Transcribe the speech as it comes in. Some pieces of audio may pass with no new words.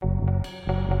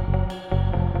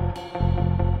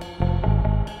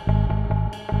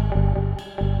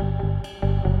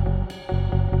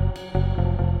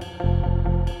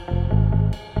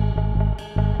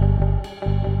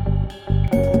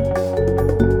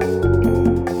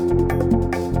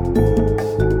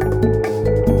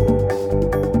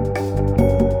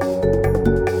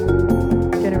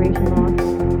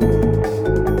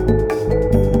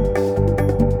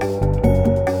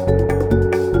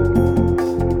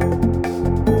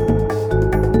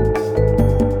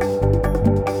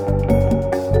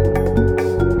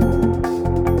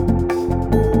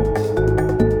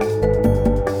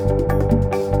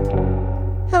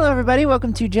everybody.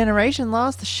 Welcome to Generation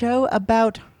Lost, the show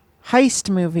about heist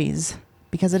movies,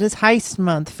 because it is Heist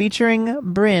Month, featuring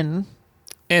Bryn.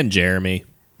 And Jeremy.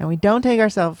 And we don't take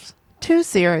ourselves too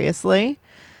seriously.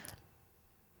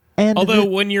 And although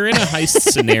when you're in a heist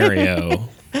scenario,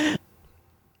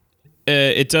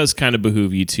 it does kind of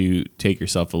behoove you to take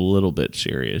yourself a little bit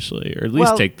seriously, or at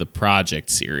least take the project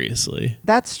seriously.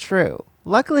 That's true.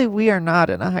 Luckily, we are not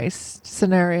in a heist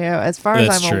scenario, as far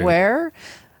as I'm aware.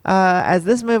 As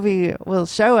this movie will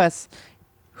show us,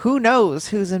 who knows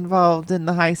who's involved in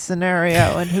the heist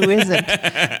scenario and who isn't.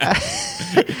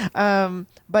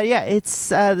 But yeah, it's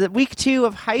the week 2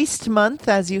 of Heist Month,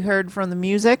 as you heard from the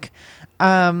music.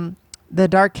 The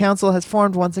Dark Council has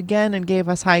formed once again and gave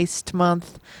us Heist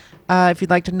Month. If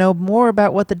you'd like to know more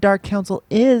about what the Dark Council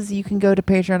is, you can go to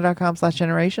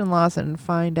patreon.com/generationloss and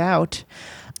find out.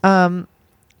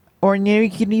 Or you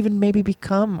can even maybe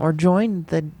become or join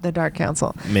the Dark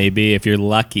Council. Maybe if you're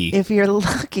lucky. If you're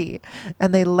lucky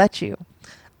and they let you.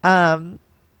 But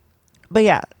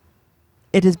yeah,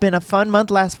 it has been a fun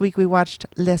month. Last week we watched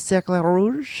Le Cercle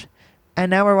Rouge. And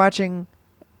now we're watching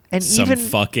some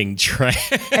fucking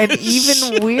trash. An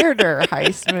even weirder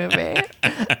heist movie.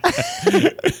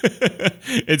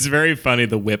 It's very funny,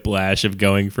 the whiplash of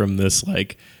going from this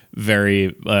like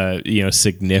very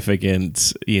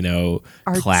significant, artsy,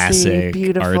 classic,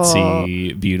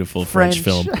 beautiful French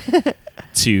film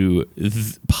to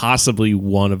possibly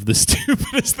one of the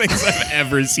stupidest things I've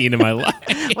ever seen in my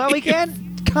life. Well, we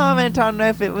can't comment on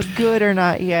if it was good or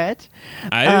not yet.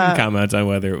 I didn't comment on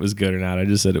whether it was good or not. I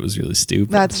just said it was really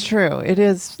stupid. That's true. It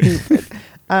is stupid.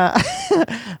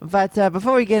 But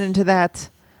before we get into that,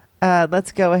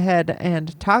 let's go ahead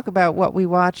and talk about what we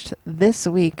watched this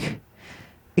week.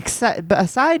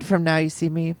 Aside from Now You See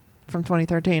Me from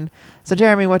 2013. So,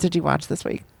 Jeremy, what did you watch this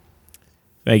week?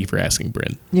 Thank you for asking,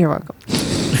 Bryn. You're welcome.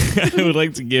 I would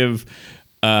like to give...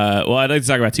 I'd like to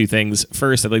talk about two things.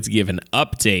 First, I'd like to give an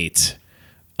update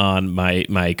on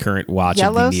my current watch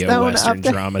of the neo-Western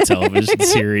drama television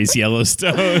series,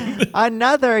 Yellowstone.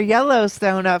 Another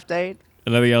Yellowstone update.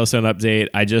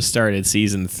 I just started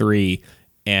season 3,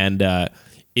 and...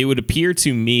 it would appear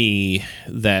to me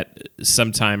that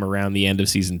sometime around the end of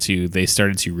season 2, they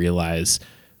started to realize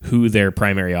who their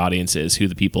primary audience is, who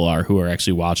the people are who are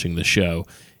actually watching the show.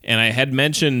 And I had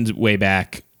mentioned way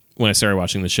back when I started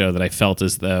watching the show that I felt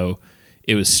as though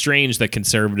it was strange that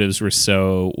conservatives were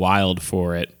so wild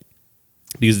for it,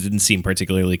 because it didn't seem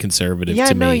particularly conservative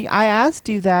to me. I asked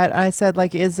you that. I said,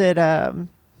 like, is it a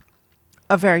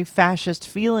very fascist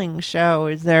feeling show?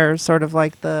 Is there sort of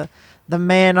like the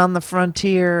man on the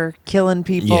frontier killing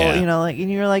people, and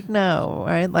you're like, no,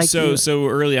 right? Like, so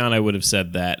early on I would have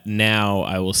said that. Now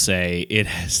I will say it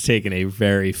has taken a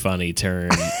very funny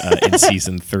turn in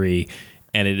season 3,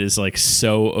 and it is like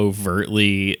so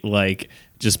overtly like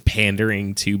just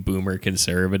pandering to boomer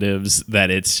conservatives that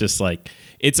it's just like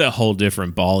it's a whole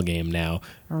different ball game now.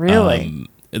 Really?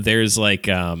 There's like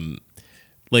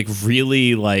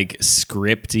really like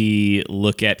scripty,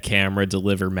 look at camera,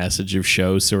 deliver message of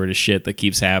show sort of shit that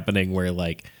keeps happening, where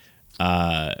like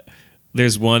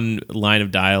there's one line of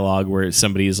dialogue where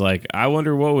somebody's like, I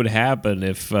wonder what would happen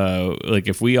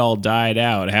if we all died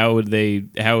out, how would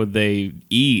they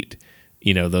eat,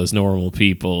 those normal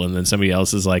people? And then somebody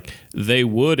else is like, they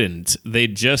wouldn't,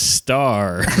 they'd just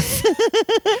starve.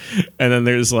 And then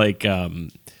there's like the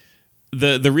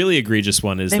really egregious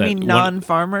one is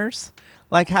non-farmers?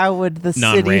 Like, how would the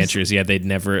non-ranchers? cities... Yeah,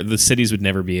 the cities would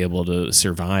never be able to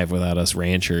survive without us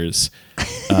ranchers.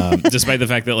 Despite the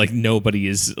fact that like nobody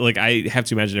is like, I have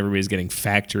to imagine everybody's getting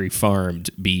factory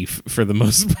farmed beef for the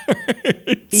most part.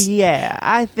 Yeah,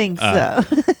 I think so.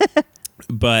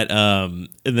 But and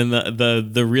then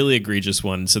the really egregious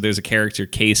one. So there's a character,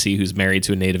 Casey, who's married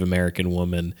to a Native American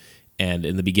woman. And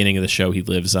in the beginning of the show, he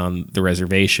lives on the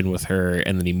reservation with her,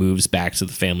 and then he moves back to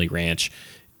the family ranch.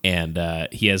 And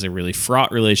he has a really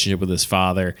fraught relationship with his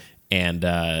father, and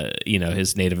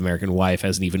his Native American wife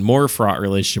has an even more fraught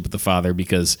relationship with the father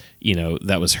because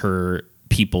that was her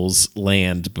people's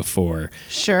land before.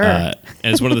 Sure. And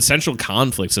it's one of the central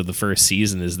conflicts of the first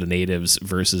season is the natives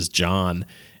versus John,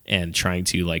 and trying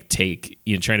to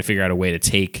figure out a way to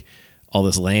take all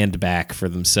this land back for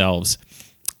themselves.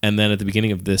 And then at the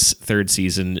beginning of this third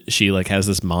season, she like has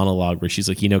this monologue where she's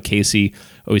like, Casey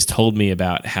always told me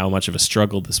about how much of a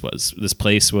struggle this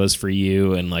place was for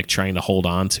you, and like trying to hold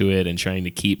on to it and trying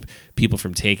to keep people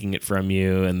from taking it from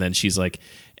you. And then she's like,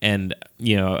 and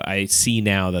I see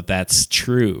now that that's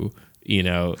true,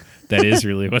 that is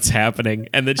really what's happening.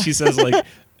 And then she says like,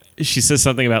 she says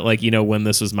something about like, when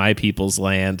this was my people's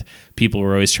land, people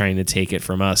were always trying to take it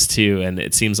from us too, and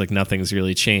it seems like nothing's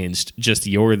really changed. Just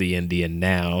you're the Indian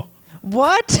now.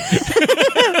 What?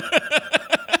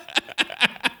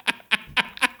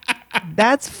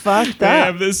 That's fucked They up.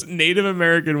 have this Native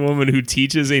American woman who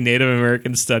teaches a Native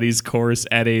American studies course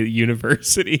at a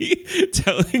university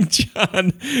telling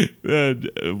John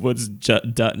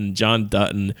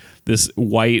Dutton, this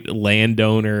white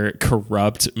landowner,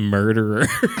 corrupt murderer,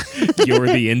 you're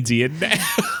the Indian now.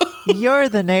 You're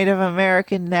the Native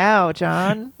American now,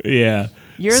 John. Yeah.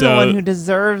 You're the one who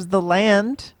deserves the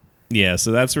land. Yeah,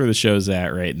 so that's where the show's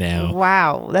at right now.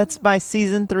 Wow, that's by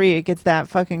season 3. It gets that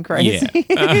fucking crazy.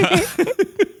 Yeah.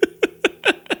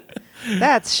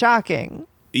 That's shocking.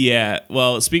 Yeah.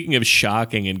 Well, speaking of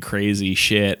shocking and crazy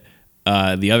shit,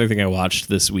 the other thing I watched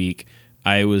this week,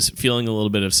 I was feeling a little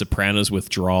bit of Sopranos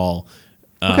withdrawal,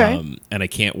 Okay. and I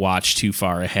can't watch too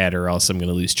far ahead or else I'm going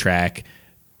to lose track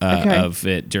of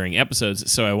it during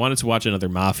episodes. So I wanted to watch another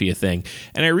Mafia thing,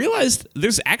 and I realized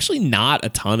there's actually not a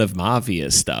ton of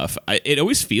Mafia stuff. It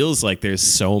always feels like there's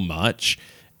so much.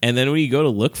 And then when you go to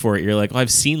look for it, you're like, well, I've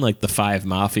seen like the 5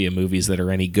 Mafia movies that are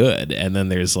any good. And then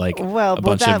there's like a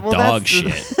bunch of dog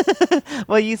shit.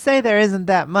 Well, you say there isn't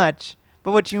that much,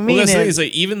 but what you mean Well, that's the thing is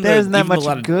like, even there isn't that even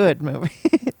much good movie.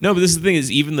 No, but this is the thing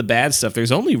is even the bad stuff,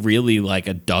 there's only really like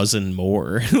a dozen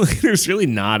more. Like, there's really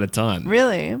not a ton.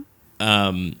 Really?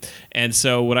 And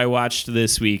so what I watched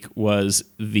this week was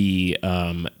the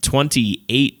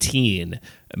 2018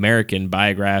 American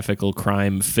biographical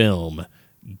crime film,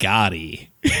 Gotti.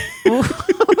 Ooh,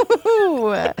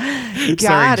 Starring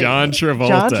Gotti. John Travolta,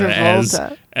 John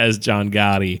Travolta. as John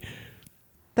Gotti.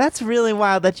 That's really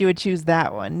wild that you would choose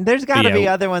that one. There's got to Yeah. be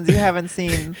other ones you haven't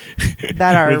seen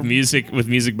that are. with music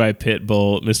by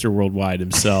Pitbull, Mr. Worldwide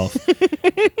himself.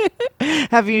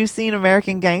 Have you seen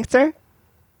American Gangster?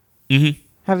 Mm-hmm.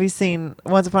 Have you seen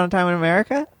Once Upon a Time in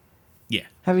America? Yeah.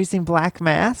 Have you seen Black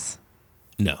Mass,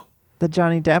 No. the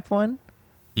Johnny Depp one?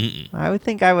 Mm-mm. I would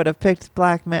think I would have picked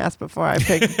Black Mass before I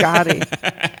picked Gotti.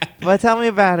 But tell me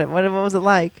about it. What was it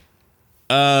like?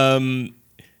 It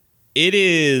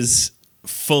is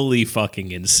fully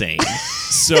fucking insane.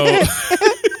 So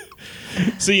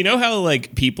so you know how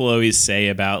like people always say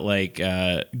about like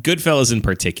Goodfellas in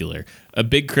particular, a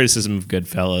big criticism of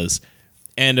Goodfellas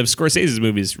and of Scorsese's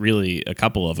movies, really a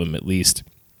couple of them at least,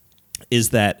 is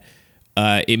that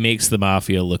it makes the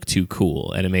mafia look too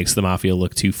cool and it makes the mafia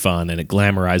look too fun and it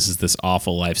glamorizes this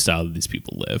awful lifestyle that these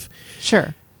people live.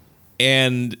 Sure.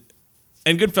 And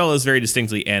Goodfellas very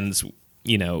distinctly ends,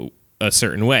 a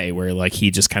certain way where like he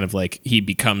just kind of like he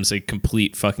becomes a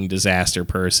complete fucking disaster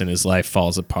person. His life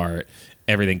falls apart.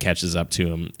 Everything catches up to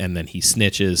him, and then he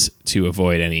snitches to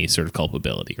avoid any sort of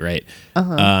culpability. Right?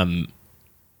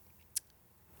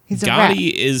 He's a rat.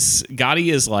 Gotti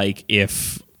is like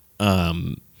if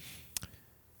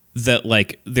that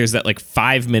like there's that like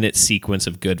 5-minute sequence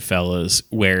of Goodfellas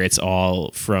where it's all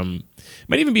from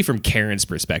might even be from Karen's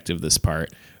perspective, this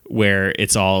part where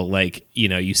it's all like,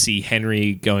 you see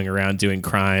Henry going around doing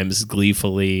crimes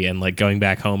gleefully and like going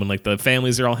back home and like the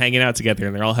families are all hanging out together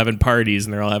and they're all having parties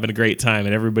and they're all having a great time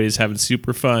and everybody's having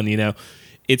super fun.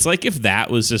 It's like if that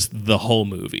was just the whole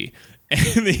movie.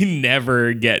 And they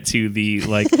never get to the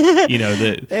like, he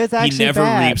never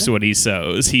bad. reaps what he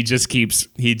sows. He just keeps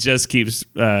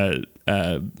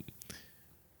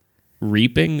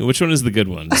reaping. Which one is the good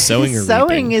one? Sowing or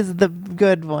Sowing reaping? is the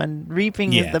good one.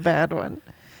 Reaping is Yeah. the bad one.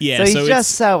 Yeah, So he's so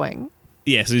just sowing.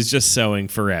 Yeah, so he's just sowing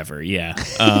forever. Yeah.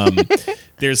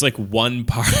 There's like one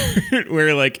part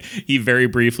where like he very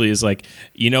briefly is like,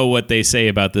 what they say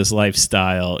about this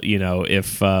lifestyle,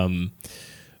 if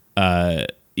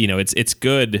it's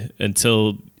good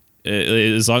until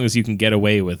as long as you can get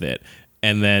away with it.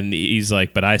 And then he's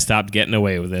like, but I stopped getting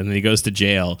away with it. And then he goes to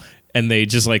jail and they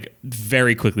just like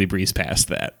very quickly breeze past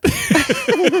that.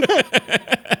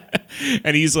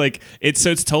 And he's like, it's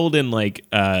told in like,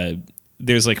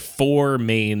 there's like 4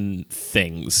 main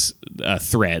things,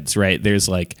 threads, right? There's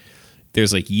like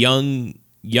youngish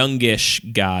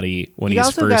Gotti when You he's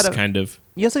also first gotta- kind of.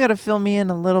 You also got to fill me in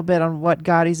a little bit on what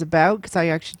Gotti's about because I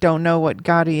actually don't know what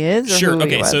Gotti is. Or Sure. who he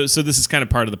Okay. was. So this is kind of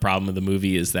part of the problem of the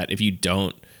movie is that if you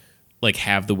don't like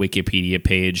have the Wikipedia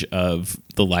page of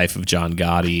the life of John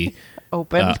Gotti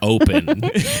open.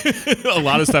 a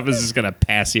lot of stuff is just gonna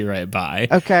pass you right by.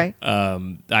 Okay.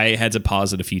 I had to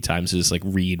pause it a few times to just like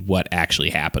read what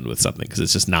actually happened with something because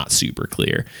it's just not super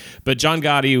clear. But John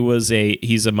Gotti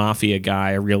he's a mafia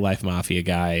guy, a real life mafia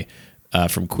guy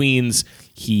from Queens.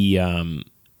 He is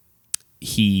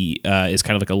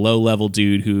kind of like a low level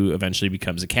dude who eventually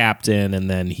becomes a captain, and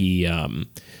then he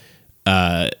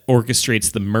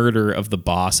orchestrates the murder of the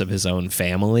boss of his own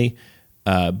family.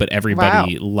 But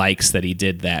everybody likes that he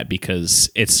did that because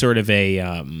it's sort of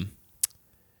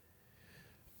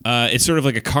it's sort of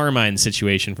like a Carmine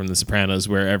situation from The Sopranos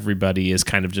where everybody is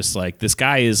kind of just like, this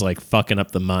guy is like fucking up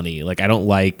the money. Like, I don't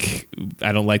like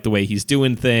the way he's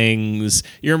doing things.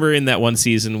 You remember in that one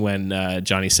season when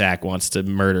Johnny Sack wants to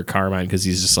murder Carmine because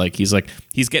he's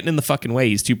getting in the fucking way.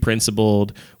 He's too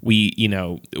principled. We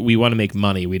want to make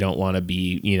money. We don't want to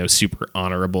be, super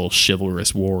honorable,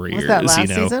 chivalrous warriors. Was that last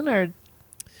season or?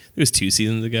 It was 2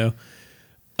 seasons ago.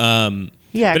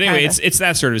 Yeah, but anyway, kinda. it's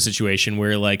that sort of a situation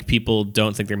where like people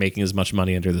don't think they're making as much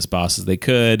money under this boss as they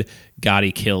could.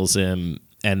 Gotti kills him,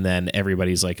 and then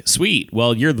everybody's like, "Sweet,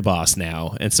 well, you're the boss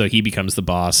now." And so he becomes the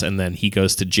boss, and then he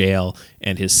goes to jail,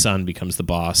 and his son becomes the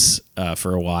boss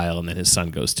for a while, and then his son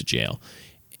goes to jail,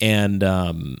 and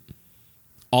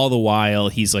all the while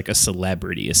he's like a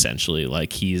celebrity essentially.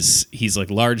 Like he's like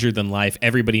larger than life.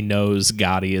 Everybody knows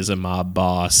Gotti is a mob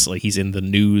boss. Like he's in the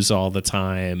news all the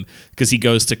time because he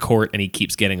goes to court and he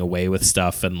keeps getting away with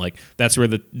stuff, and like that's where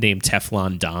the name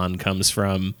Teflon Don comes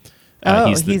from.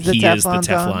 He is the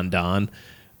Teflon Don.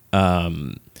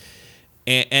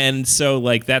 And so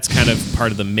like that's kind of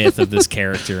part of the myth of this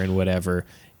character and whatever.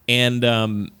 And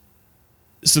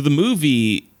so the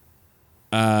movie,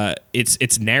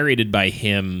 it's narrated by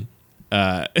him,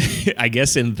 I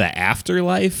guess in the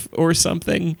afterlife or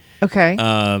something. Okay.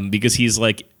 Because he's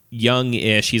like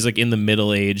young-ish. He's like in the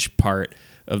middle-age part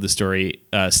of the story,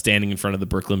 standing in front of the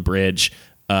Brooklyn Bridge,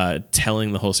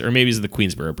 telling the whole story, or maybe it's the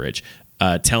Queensboro Bridge,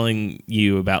 telling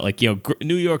you about like,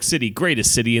 New York City,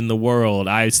 greatest city in the world.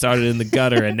 I started in the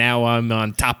gutter and now I'm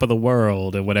on top of the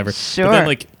world and whatever. Sure. But then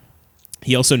like,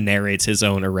 he also narrates his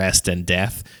own arrest and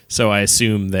death, so I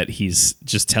assume that he's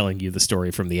just telling you the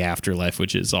story from the afterlife,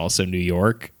 which is also New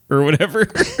York or whatever.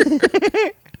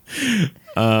 He's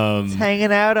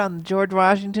hanging out on the George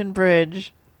Washington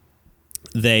Bridge.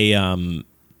 They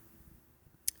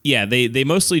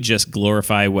mostly just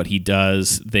glorify what he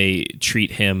does. They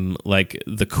treat him like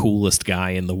the coolest guy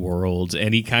in the world,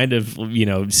 and he kind of,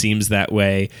 seems that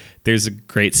way. There's a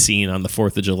great scene on the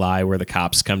 4th of July where the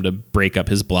cops come to break up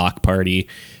his block party,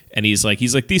 and he's like,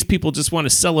 these people just want to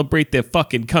celebrate their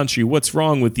fucking country. What's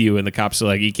wrong with you? And the cops are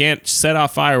like, you can't set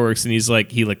off fireworks. And he's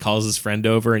like, he calls his friend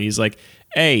over, and he's like,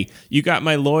 hey, you got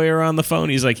my lawyer on the phone?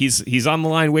 He's like, he's on the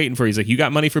line waiting for you. He's like, you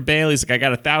got money for bail? He's like, I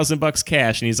got $1,000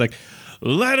 cash. And he's like,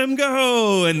 let him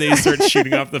go. And they start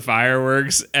shooting off the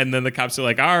fireworks. And then the cops are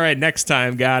like, all right, next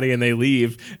time, Gotti. And they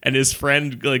leave. And his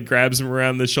friend like grabs him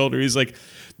around the shoulder. He's like,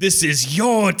 this is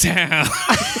your town.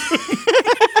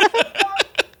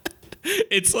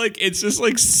 It's just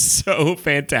like so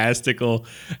fantastical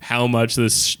how much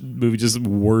this movie just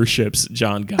worships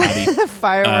John Gotti.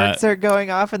 Fireworks are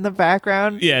going off in the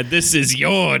background. Yeah, this is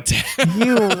your town.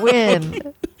 You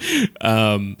win.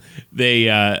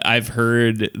 I've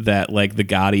heard that like the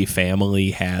Gotti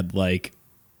family had like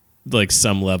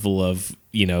some level of,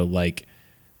 like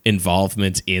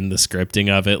involvement in the scripting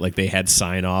of it. Like they had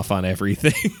sign off on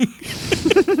everything.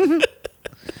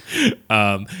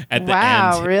 At the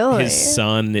end, really? his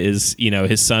son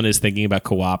is thinking about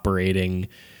cooperating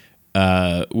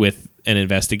with an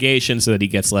investigation so that he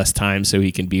gets less time so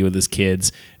he can be with his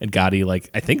kids. And Gotti,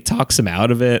 I think talks him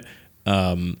out of it.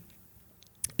 And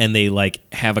they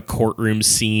have a courtroom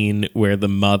scene where the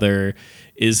mother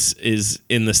is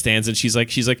in the stands and she's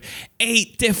like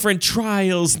 8 different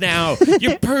trials now.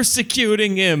 You're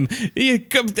persecuting him.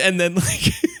 And then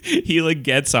he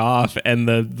gets off and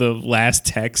the last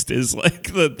text is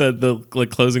the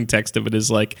closing text of it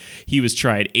is he was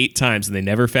tried 8 times and they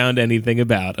never found anything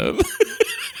about him.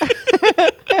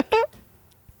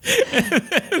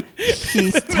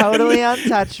 He's totally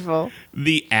untouchable.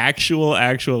 The actual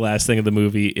last thing of the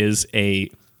movie is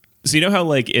so you know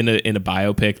how in a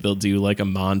biopic they'll do a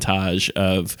montage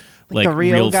of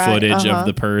real footage of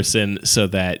the person so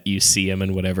that you see him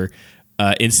and whatever.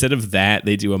 Instead of that,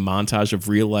 they do a montage of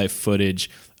real life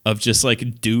footage of just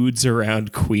dudes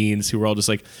around Queens who were all just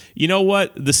you know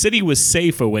what? The city was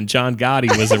safer when John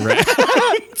Gotti was around.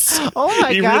 Oh my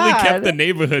God. He really kept the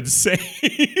neighborhood safe.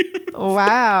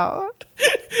 Wow.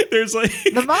 There's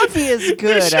the mafia is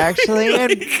good actually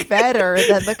and better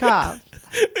than the cops.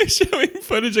 They're showing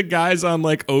footage of guys on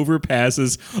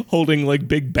overpasses holding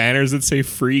big banners that say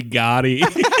 "Free Gotti."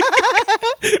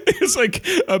 There's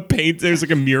there's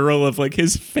a mural of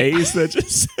his face that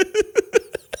just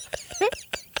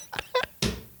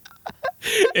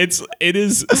it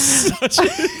is such an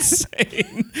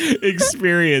insane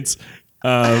experience.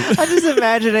 I'm just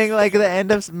imagining like the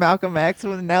end of Malcolm X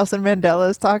when Nelson Mandela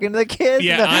is talking to the kids.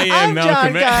 Yeah, I am I'm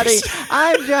Malcolm John X." Gotti.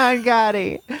 I'm John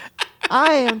Gotti.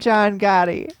 I am John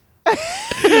Gotti.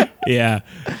 Yeah.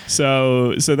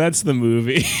 So that's the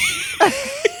movie.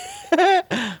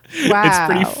 Wow. It's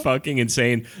pretty fucking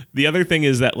insane. The other thing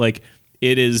is that like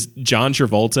it is John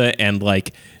Travolta and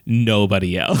like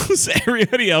nobody else.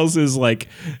 Everybody else is like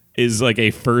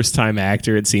a first time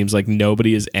actor. It seems like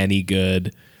nobody is any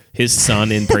good. His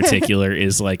son in particular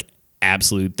is like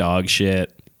absolute dog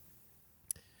shit.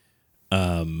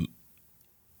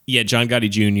 Yeah, John Gotti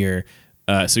Jr.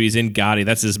 So he's in Gotti.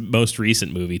 That's his most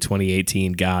recent movie,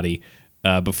 2018 Gotti.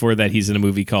 Before that, he's in a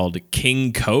movie called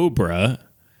King Cobra.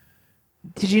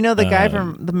 Did you know the guy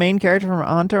from the main character from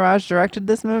Entourage directed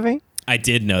this movie? I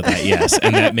did know that, yes,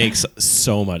 and that makes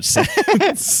so much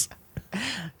sense.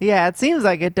 Yeah, it seems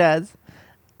like it does.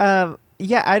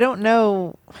 Yeah, I don't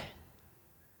know.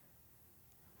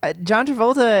 John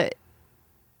Travolta.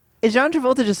 Is John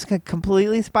Travolta just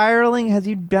completely spiraling? Has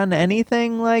he done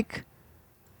anything like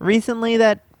recently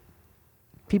that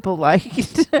people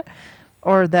liked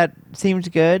or that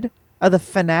seemed good? The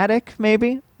Fanatic,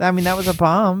 maybe. I mean, that was a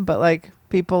bomb, but like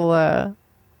people,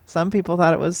 some people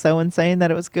thought it was so insane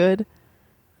that it was good.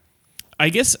 I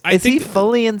guess Is he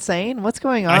fully insane? What's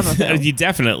going on with him? He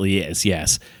definitely is.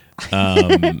 Yes.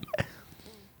 I'm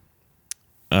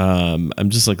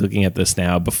just like looking at this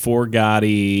now. Before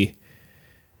Gotti,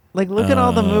 Like, look at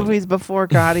all the movies before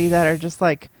Gotti that are just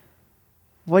like,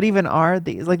 what even are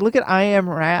these? Like, look at I Am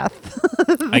Wrath.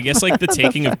 I guess like The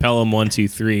Taking of Pelham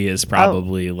 123 is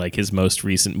probably like his most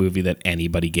recent movie that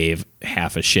anybody gave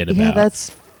half a shit about. Yeah,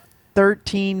 that's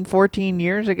 13, 14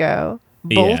 years ago.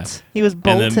 Bolt. Yeah. He was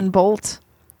Bolt then- and Bolt.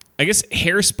 I guess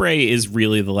Hairspray is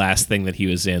really the last thing that he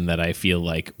was in that I feel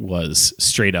like was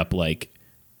straight up like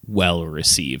well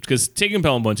received. Because Taking of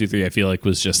Pelham 123 I feel like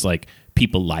was just like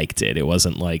people liked it. It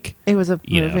wasn't like It was a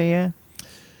you know. movie, yeah.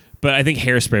 But I think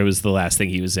Hairspray was the last thing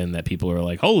he was in that people were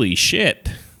like, holy shit,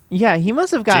 Yeah, he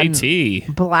must have gotten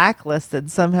JT.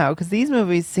 blacklisted somehow because these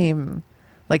movies seem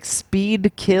like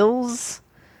Speed Kills.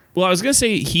 Well, I was going to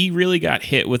say he really got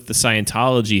hit with the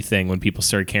Scientology thing when people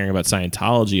started caring about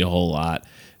Scientology a whole lot.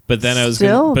 But then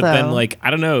Still, then though. like, I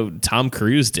don't know, Tom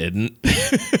Cruise didn't.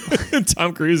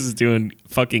 Tom Cruise is doing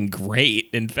fucking great,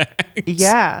 in fact.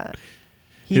 Yeah.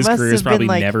 He His must career's have probably been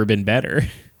like, never been better.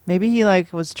 maybe he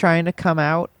like was trying to come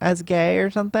out as gay or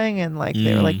something and like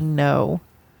they were like, no.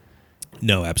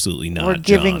 No, absolutely not. We're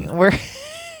giving John.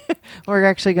 we're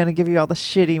actually going to give you all the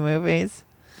shitty movies.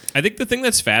 I think the thing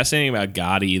that's fascinating about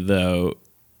Gotti, though,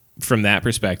 from that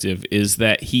perspective, is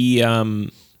that he,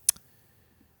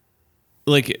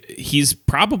 like, he's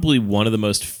probably one of the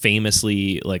most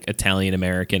famously like Italian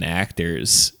American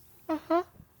actors,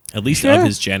 at least of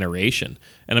his generation.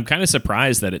 And I'm kind of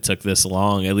surprised that it took this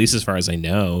long, at least as far as I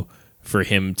know, for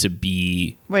him to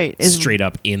be straight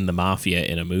up in the mafia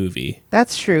in a movie.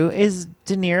 That's true. Is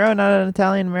De Niro not an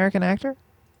Italian American actor?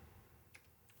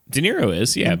 De Niro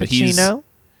is, yeah, And but he's. Pacino?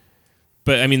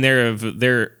 But I mean,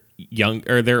 they're young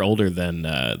or they're older than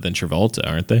Travolta,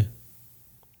 aren't they?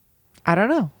 I don't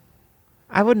know.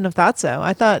 I wouldn't have thought so.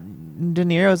 I thought De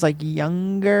Niro was like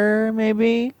younger,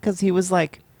 maybe, because he was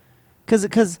like,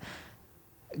 because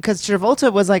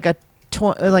Travolta was like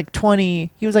like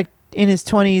 20. He was like in his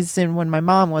 20s, and when my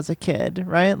mom was a kid,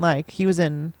 right? Like he was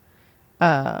in.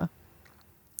 Yeah,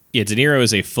 De Niro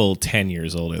is a full 10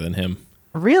 years older than him.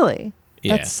 Really?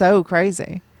 Yeah. That's so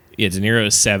crazy. Yeah, De Niro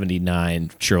is 79,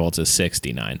 Travolta's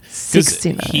 69. 'Cause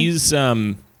 69. He's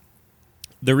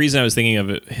the reason I was thinking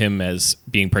of him as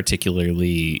being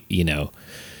particularly,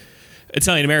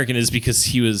 Italian American is because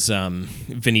he was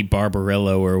Vinnie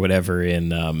Barbarello or whatever in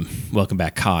Welcome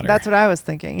Back, Kotter. That's what I was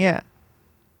thinking. Yeah.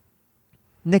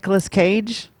 Nicolas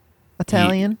Cage,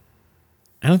 Italian.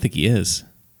 I don't think he is.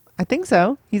 I think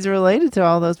so. He's related to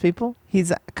all those people.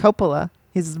 He's Coppola.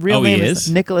 His real name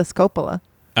is Nicholas Coppola.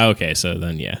 Okay, so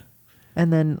then yeah.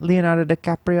 And then Leonardo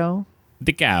DiCaprio.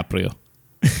 DiCaprio.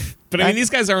 But I mean, these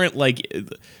guys aren't like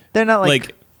They're not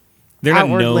like they're not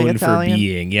outwardly known Italian. for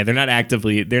being. Yeah, they're not active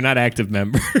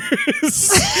members.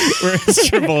 Whereas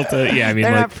Travolta, yeah, I mean,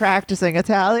 they're like not practicing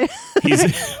Italian. he's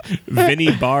Vinnie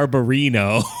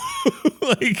Barbarino.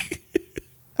 Like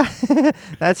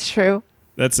That's true.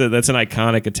 that's an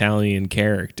iconic Italian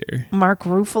character. Mark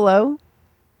Ruffalo.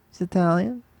 He's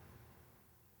Italian.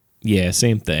 Yeah,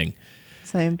 same thing.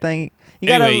 Same thing.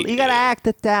 Anyway, you gotta act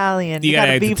Italian. You, gotta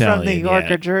gotta act be from New Italian, York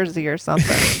yeah. or Jersey or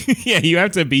something. Yeah, you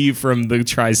have to be from the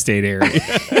tri-state area,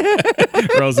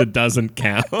 or else it doesn't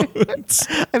count.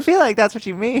 I feel like that's what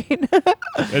you mean.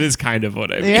 That is kind of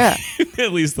what I mean. Yeah.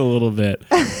 At least a little bit.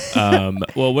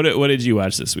 Well, what did you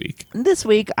watch this week? This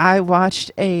week I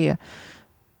watched the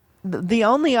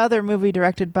only other movie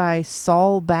directed by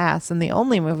Saul Bass, and the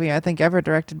only movie I think ever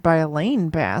directed by Elaine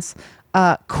Bass,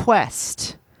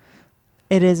 Quest.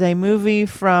 It is a movie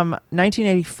from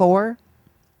 1984.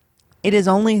 It is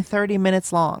only 30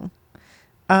 minutes long.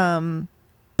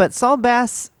 But Saul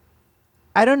Bass,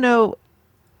 I don't know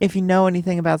if you know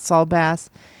anything about Saul Bass.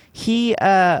 He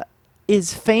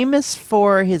is famous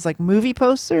for his like movie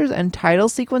posters and title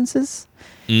sequences.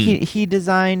 He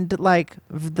designed like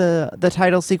the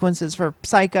title sequences for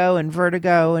Psycho and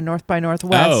Vertigo and North by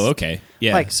Northwest. Oh, okay.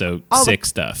 Yeah, Like, so all sick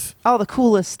stuff. All the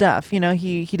coolest stuff. You know,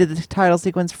 he did the title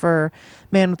sequence for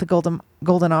Man with the Golden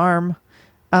Arm.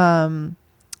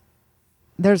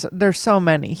 There's so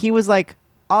many. He was like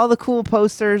all the cool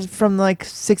posters from like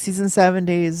 60s and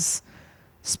 70s,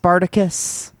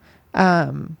 Spartacus,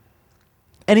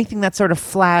 anything that's sort of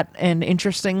flat and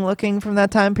interesting looking from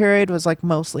that time period was like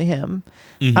mostly him.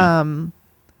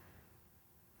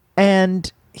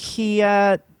 And he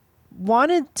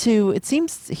wanted to, it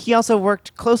seems he also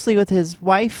worked closely with his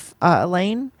wife,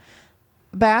 Elaine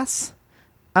Bass.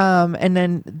 And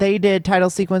then they did title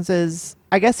sequences.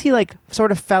 I guess he like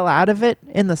sort of fell out of it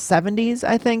in the 70s,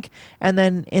 I think. And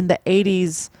then in the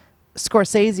 80s,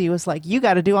 Scorsese was like, you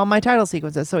got to do all my title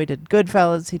sequences. So he did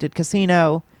Goodfellas, he did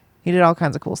Casino, he did all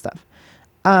kinds of cool stuff.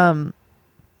 And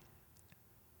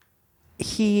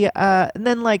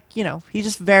then like, you know, he's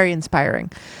just very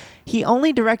inspiring. He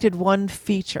only directed one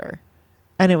feature,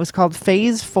 and it was called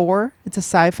Phase 4. It's a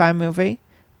sci-fi movie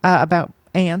about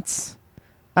ants.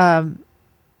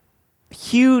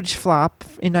 Huge flop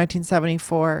in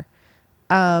 1974.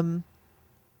 Bad,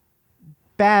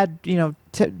 you know,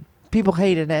 people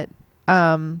hated it.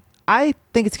 I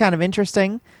think it's kind of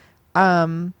interesting.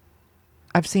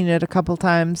 I've seen it a couple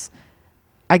times.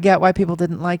 I get why people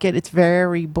didn't like it. It's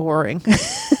very boring.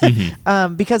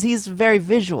 Because he's very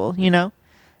visual, you know?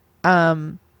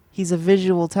 He's a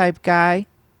visual type guy.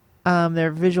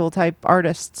 They're visual type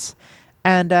artists.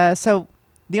 And so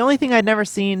the only thing I'd never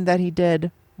seen that he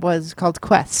did was called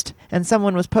Quest. And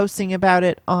someone was posting about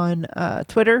it on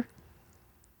Twitter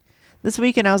this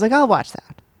week, and I was like, I'll watch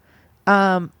that.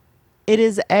 It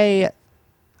is I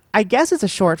guess it's a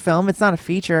short film. It's not a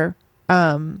feature.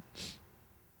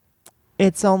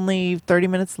 It's only 30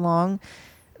 minutes long.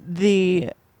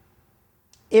 It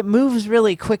moves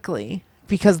really quickly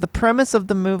because the premise of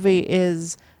the movie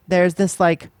is there's this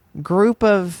like group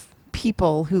of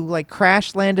people who like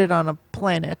crash landed on a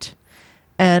planet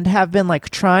and have been like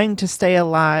trying to stay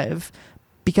alive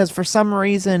because for some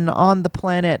reason on the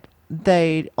planet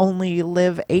they only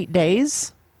live 8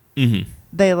 days.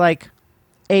 They like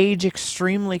age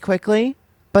extremely quickly,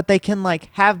 but they can like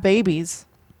have babies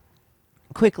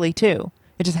quickly too.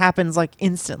 It just happens like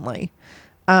instantly.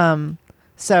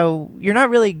 So you're not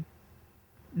really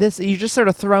you're just sort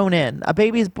of thrown in. A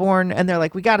baby's born and they're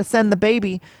like, we got to send the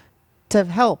baby to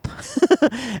help.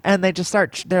 And they just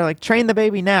they're like, train the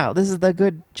baby now. This is the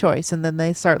good choice. And then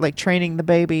they start like training the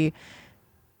baby.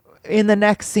 In the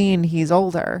next scene, he's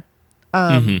older.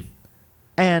 And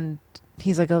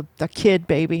he's like a kid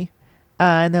baby.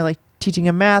 And they're like teaching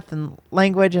him math and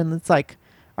language. And it's like,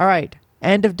 all right,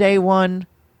 end of day 1,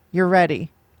 you're ready.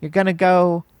 You're going to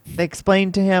go. They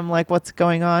explain to him like what's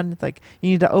going on. It's like,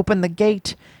 you need to open the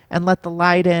gate and let the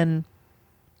light in.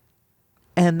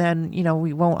 And then, you know,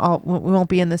 we won't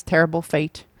be in this terrible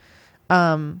fate.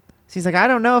 So he's like, I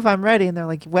don't know if I'm ready. And they're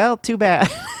like, well, too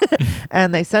bad.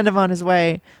 And they send him on his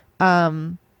way.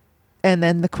 And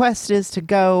then the quest is to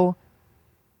go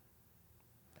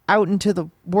out into the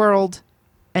world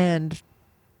and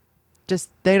just,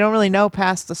 they don't really know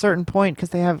past a certain point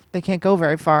because they can't go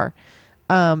very far.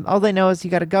 All they know is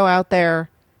you got to go out there,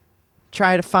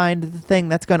 try to find the thing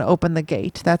that's going to open the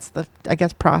gate. That's the, I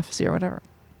guess, prophecy or whatever.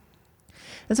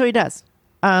 And so he does.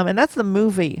 And that's the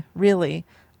movie, really.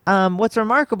 What's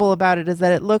remarkable about it is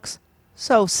that it looks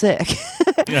so sick.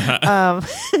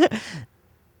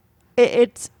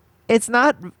 It's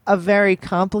not a very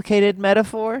complicated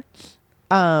metaphor.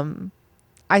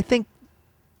 I think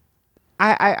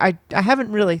I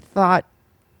haven't really thought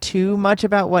too much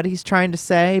about what he's trying to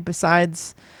say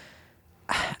besides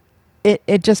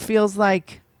it just feels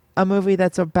like a movie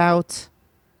that's about,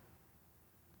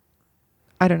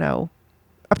 I don't know,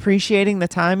 appreciating the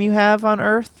time you have on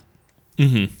Earth.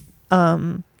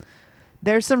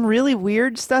 There's some really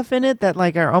weird stuff in it that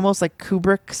like are almost like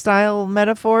Kubrick style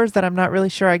metaphors that I'm not really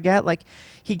sure I get. Like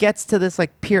he gets to this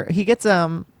like pier he gets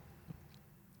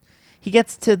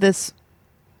to this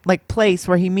like place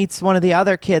where he meets one of the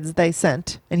other kids they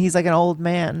sent, and he's like an old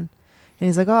man. And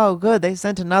he's like, "Oh, good, they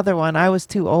sent another one. I was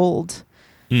too old."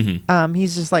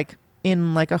 He's just like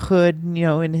in like a hood,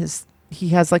 in his he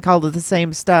has like all of the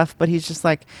same stuff, but he's just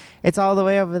like, it's all the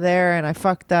way over there, and I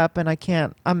fucked up, and I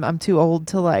can't. I'm too old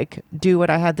to like do what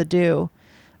I had to do.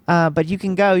 But you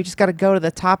can go. You just got to go to the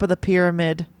top of the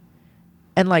pyramid,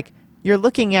 and like you're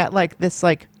looking at like this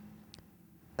like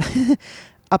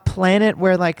a planet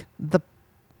where like the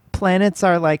planets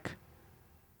are like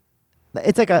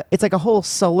it's like a whole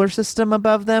solar system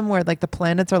above them where like the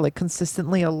planets are like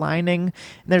consistently aligning. And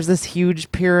there's this huge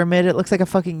pyramid. It looks like a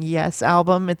fucking Yes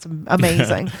album. It's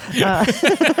amazing.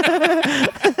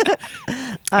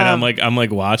 And I'm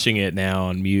like watching it now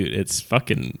on mute. It's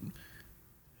fucking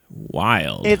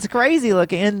wild. It's crazy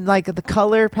looking, and like the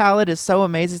color palette is so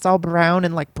amazing. It's all brown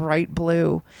and like bright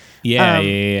blue.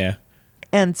 Yeah.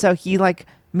 And so he like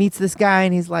meets this guy,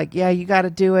 and he's like, "Yeah, you got to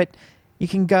do it. You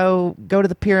can go to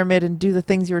the pyramid and do the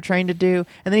things you were trained to do."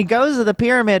 And then he goes to the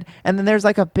pyramid, and then there's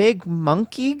like a big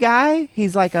monkey guy.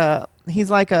 He's like a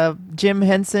Jim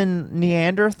Henson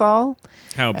Neanderthal.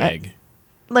 How big?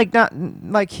 Like not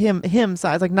like him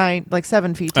size, like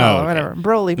 7 feet tall or whatever.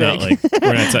 Broly big. Not like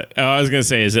we're not I was gonna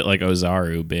say, is it like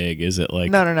Ozaru big? Is it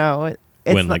like No.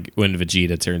 It's when not, when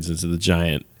Vegeta turns into the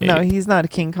giant ape? No, he's not a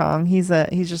King Kong. He's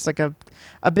just like a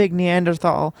big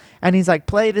Neanderthal, and he's like,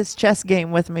 "Play this chess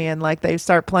game with me," and like they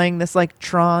start playing this like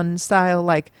Tron style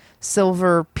like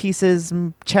silver pieces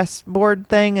chessboard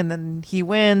thing, and then he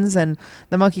wins, and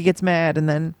the monkey gets mad, and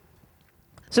then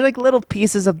so like little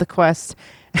pieces of the quest.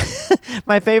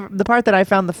 The part that I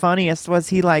found the funniest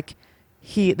was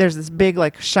there's this big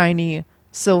like shiny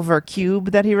silver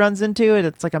cube that he runs into, and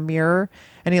it's like a mirror,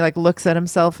 and he like looks at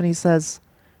himself, and he says,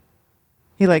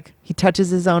 he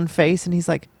touches his own face, and he's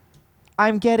like,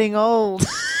 "I'm getting old,"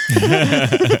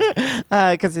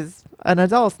 because he's an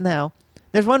adult now.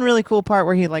 There's one really cool part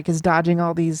where he like is dodging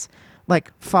all these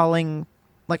like falling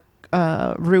like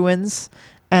ruins,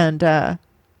 and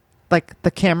like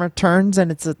the camera turns, and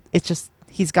it's just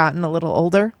he's gotten a little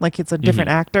older, like it's a different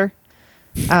actor.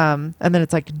 And then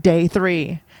it's like day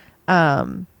 3.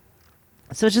 So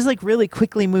it's just like really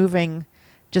quickly moving,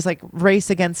 just like race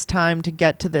against time to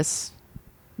get to this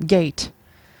gate.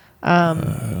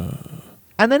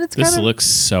 And then it's this looks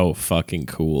so fucking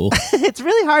cool. it's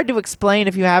really hard to explain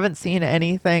if you haven't seen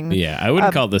anything. Yeah, I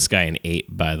wouldn't call this guy an ape,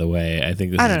 by the way. I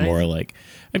think this is more like,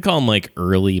 I'd call him like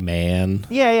early man.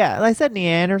 Yeah. I said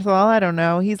Neanderthal. I don't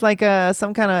know. He's like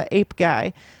some kind of ape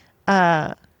guy.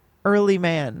 Early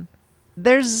man.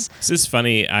 This is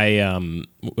funny.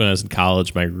 when I was in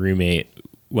college, my roommate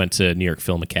went to New York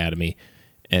Film Academy,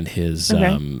 and his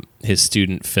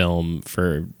student film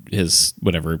for his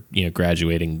whatever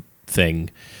graduating thing,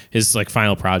 his like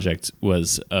final project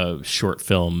was a short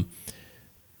film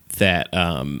that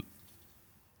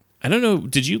I don't know.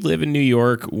 Did you live in New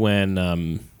York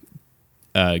when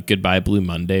Goodbye Blue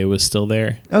Monday was still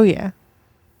there? Oh yeah.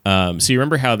 So you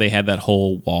remember how they had that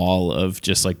whole wall of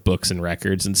just like books and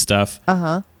records and stuff?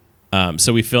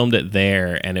 So we filmed it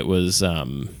there, and it was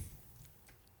like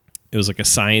a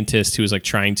scientist who was like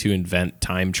trying to invent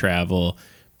time travel,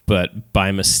 but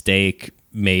by mistake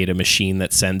made a machine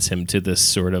that sends him to this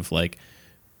sort of like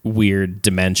weird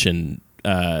dimension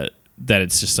that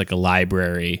it's just like a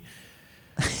library.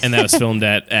 And that was filmed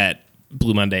at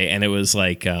Blue Monday, and it was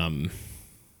like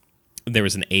there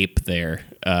was an ape there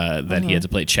that he had to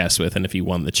play chess with, and if he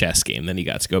won the chess game, then he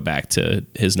got to go back to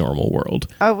his normal world.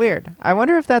 Oh, weird. I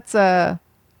wonder if that's a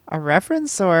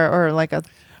reference or like a.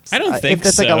 I don't think if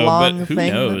that's so, like a long but who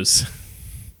thing knows?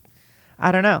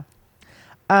 I don't know.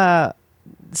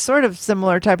 Sort of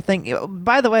similar type of thing.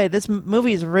 By the way, this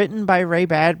movie is written by Ray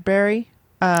Bradbury,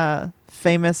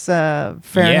 famous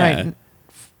Fahrenheit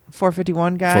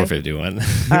 451 guy. 451.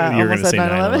 You were going to say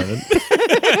 9/11.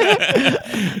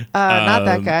 Not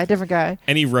that guy, different guy.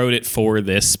 And he wrote it for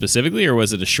this specifically, or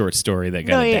was it a short story that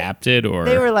got adapted? Or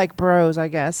they were like bros, I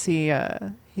guess.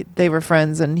 They were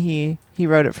friends, and he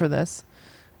wrote it for this.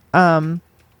 I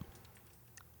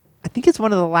think it's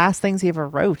one of the last things he ever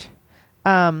wrote.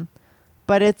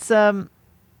 But it's I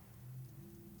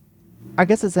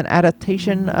guess it's an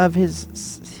adaptation of his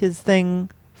thing,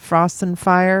 Frost and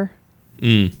Fire.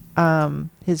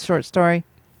 His short story.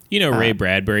 Ray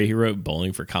Bradbury, he wrote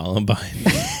Bowling for Columbine.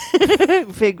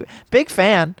 big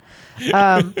fan.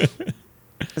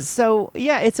 So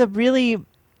yeah, it's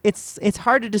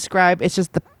hard to describe. It's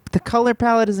just the color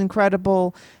palette is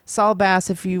incredible. Saul Bass,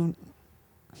 if you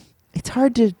it's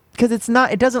hard to, because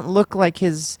it doesn't look like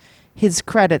his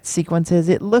credit sequences.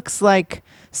 It looks like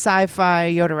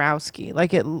sci-fi Jodorowsky.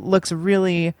 Like it looks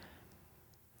really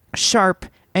sharp,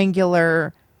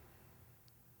 angular.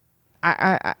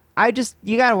 I just,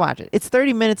 you gotta watch it. It's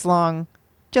 30 minutes long.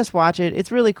 Just watch it.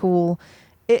 It's really cool.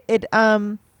 It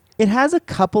has a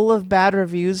couple of bad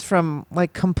reviews from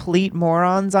like complete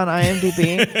morons on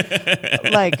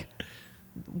IMDb. Like,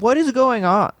 what is going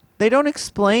on? They don't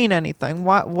explain anything.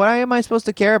 Why am I supposed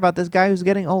to care about this guy who's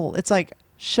getting old? It's like,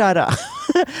 shut up.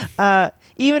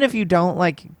 Even if you don't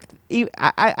like,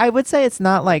 I would say it's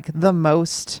not like the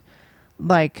most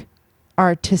like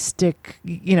artistic,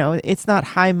 it's not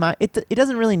it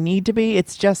doesn't really need to be.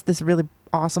 It's just this really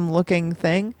awesome looking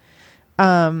thing.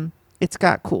 It's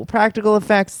got cool practical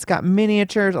effects. It's got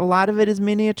miniatures. A lot of it is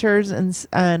miniatures and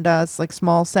it's like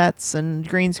small sets and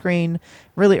green screen,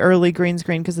 really early green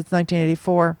screen because it's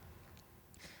 1984.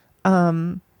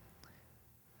 And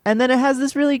then it has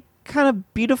this really kind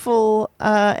of beautiful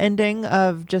ending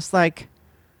of just like,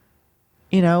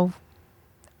 I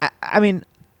mean,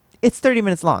 it's 30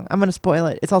 minutes long. I'm going to spoil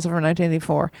it. It's also from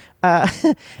 1984.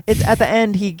 It's at the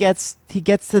end he gets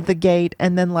to the gate,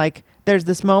 and then like there's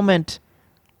this moment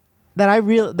that I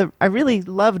really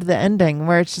loved the ending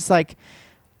where it's just like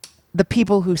the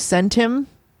people who sent him,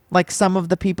 like some of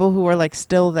the people who are like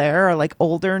still there are like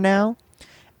older now.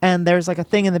 And there's like a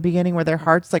thing in the beginning where their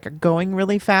hearts like are going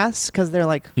really fast because they're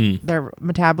like their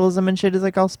metabolism and shit is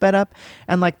like all sped up,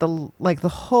 and like the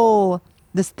whole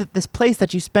this place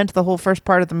that you spent the whole first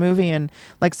part of the movie in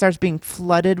like starts being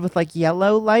flooded with like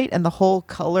yellow light, and the whole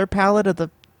color palette of the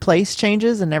place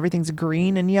changes and everything's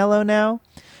green and yellow now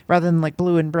rather than like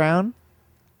blue and brown.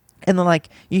 And then like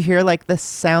you hear like the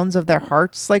sounds of their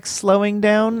hearts like slowing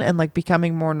down and like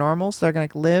becoming more normal, so they're gonna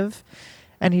like live.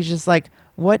 And he's just like,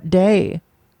 what day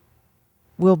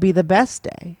will be the best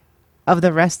day of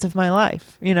the rest of my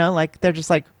life? Like they're just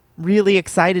like really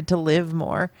excited to live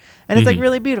more, and it's like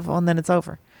really beautiful, and then it's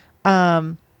over.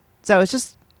 So it's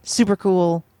just super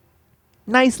cool,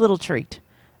 nice little treat.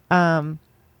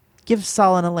 Give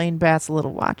Saul and Elaine Batts a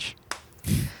little watch.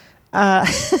 So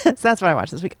that's what I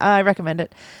watched this week. I recommend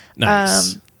it.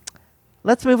 Nice.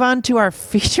 Let's move on to our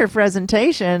feature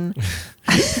presentation.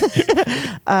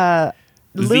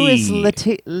 Louis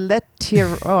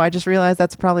Leterrier. Oh, I just realized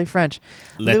that's probably French.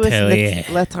 Leterrier. Louis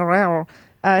Leterrier.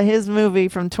 His movie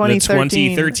from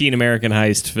 2013. The 2013 American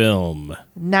heist film.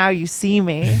 Now You See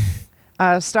Me.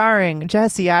 Starring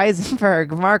Jesse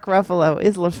Eisenberg, Mark Ruffalo,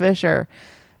 Isla Fisher,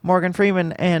 Morgan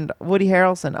Freeman, and Woody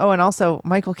Harrelson. Oh, and also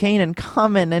Michael Caine and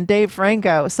Common and Dave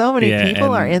Franco. So many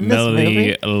people are in Melanie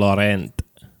this movie. Laurent.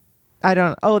 I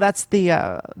don't. Oh, that's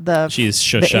the She's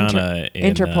Shoshana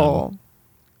in Interpol.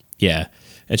 Yeah,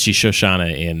 and she's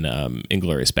Shoshana in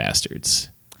Inglourious Bastards.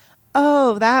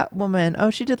 Oh, that woman.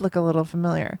 Oh, she did look a little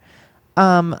familiar.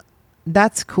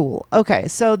 That's cool. Okay,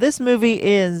 so this movie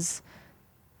is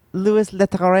Louis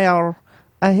Leterrier,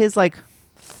 his like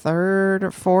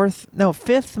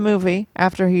fifth movie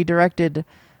after he directed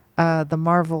the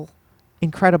Marvel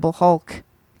Incredible Hulk,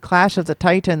 Clash of the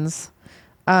Titans,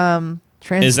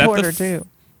 Transporter too.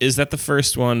 Is that the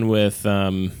first one with?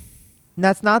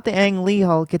 That's not the Ang Lee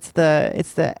Hulk. It's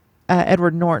the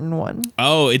Edward Norton one.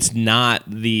 Oh, it's not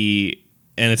and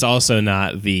it's also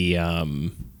not the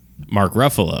Mark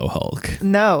Ruffalo Hulk.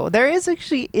 No, there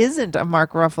isn't a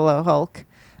Mark Ruffalo Hulk.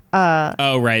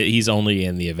 Oh, right. He's only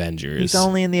in the Avengers. He's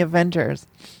only in the Avengers.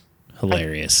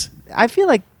 Hilarious. I feel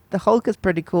like the Hulk is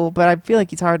pretty cool, but I feel like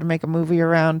he's hard to make a movie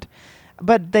around.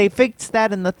 But they fixed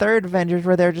that in the third Avengers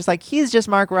where they're just like, he's just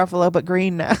Mark Ruffalo, but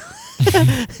green now.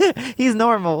 He's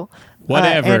normal.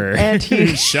 Whatever. And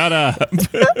he Shut up.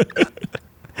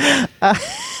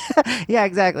 Yeah,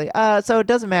 exactly. So it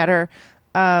doesn't matter.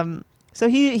 So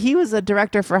he was a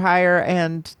director for hire,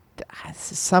 and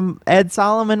Ed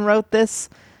Solomon wrote this.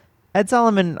 Ed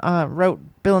Solomon wrote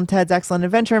Bill and Ted's Excellent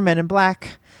Adventure, Men in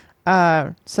Black,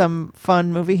 some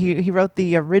fun movie. He wrote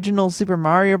the original Super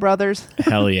Mario Brothers.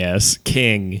 Hell yes.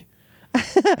 King.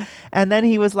 And then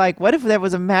he was like, what if there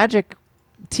was a magic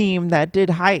team that did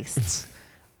heists?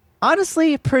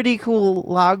 Honestly, pretty cool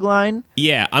log line.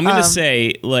 Yeah, I'm going to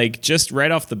say, like, just right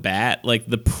off the bat, like,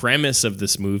 the premise of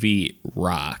this movie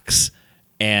rocks.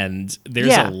 And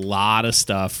there's a lot of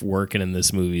stuff working in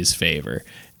this movie's favor.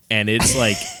 And it's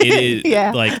like, it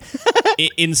is, like,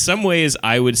 in some ways,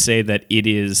 I would say that it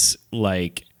is,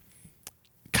 like,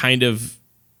 kind of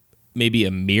maybe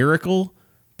a miracle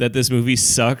that this movie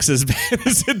sucks as bad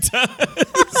as it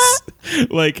does.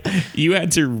 Like, you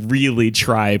had to really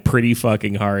try pretty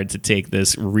fucking hard to take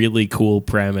this really cool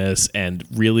premise and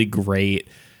really great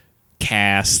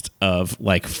cast of,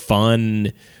 like,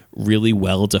 fun, really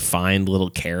well defined little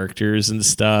characters and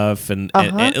stuff, and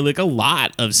like a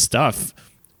lot of stuff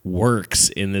works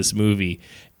in this movie,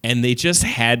 and they just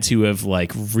had to have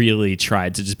like really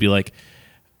tried to just be like,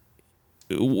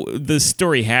 the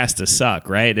story has to suck,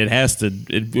 right?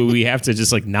 We have to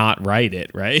just like not write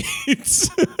it, right?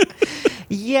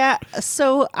 Yeah,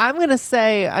 so I'm going to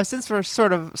say, since we're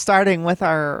sort of starting with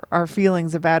our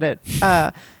feelings about it,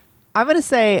 I'm going to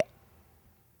say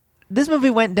this movie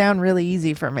went down really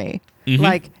easy for me. Mm-hmm.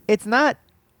 Like, it's not,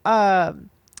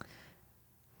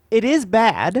 it is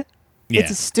bad. Yeah.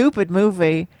 It's a stupid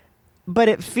movie, but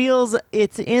it feels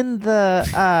it's in the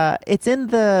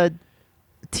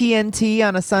TNT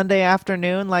on a Sunday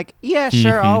afternoon. Like, yeah,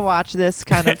 sure, Mm-hmm. I'll watch this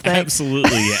kind of thing.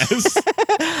 Absolutely, yes.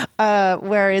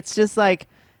 Where it's just like,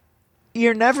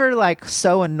 you're never like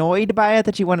so annoyed by it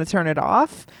that you want to turn it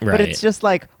off, but Right. it's just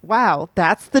like, wow,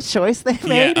 that's the choice they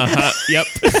made. Yep.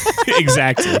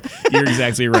 Exactly. You're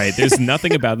exactly right. There's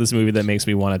nothing about this movie that makes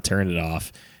me want to turn it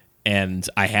off. And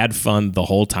I had fun the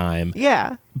whole time.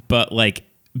 Yeah. But like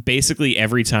basically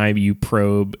every time you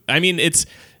probe, I mean, it's,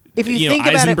 If you think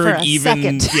about it for a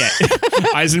second. Yeah,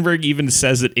 Eisenberg even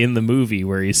says it in the movie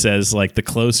where he says like the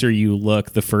closer you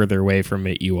look, the further away from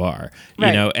it you are. You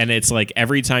Right. know, and it's like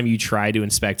every time you try to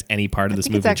inspect any part of this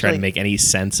think it's movie and try to actually- make any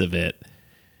sense of it,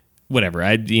 whatever,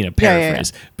 Yeah.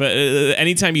 paraphrase. But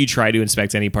anytime you try to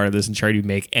inspect any part of this and try to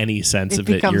make any sense It of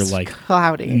it, you're becomes like,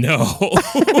 cloudy. no,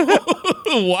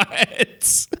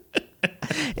 what?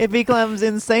 It becomes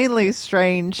insanely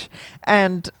strange.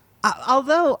 And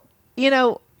although, you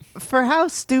know, for how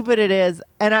stupid it is,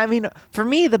 and I mean, for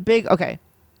me, the big, okay,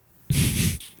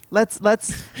 let's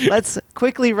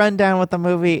quickly run down what the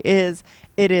movie is.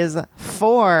 It is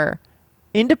 4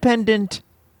 independent,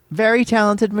 very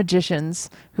talented magicians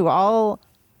who all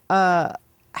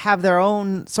have their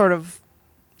own sort of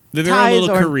They're their own ties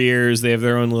little or- careers. They have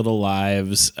their own little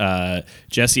lives.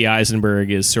 Jesse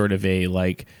Eisenberg is sort of a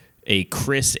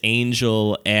Chris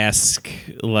Angel-esque,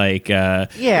 like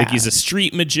he's a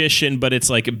street magician, but it's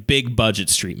like a big budget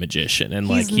street magician, and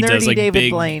like he's he does nerdy like David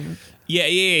big, Blaine. yeah,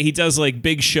 he does like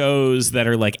big shows that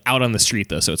are like out on the street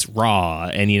though, so it's raw,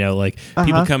 and you know, like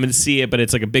people come and see it, but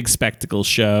it's like a big spectacle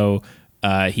show.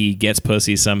 He gets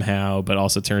pussy somehow, but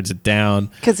also turns it down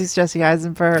Because he's Jesse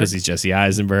Eisenberg. because he's Jesse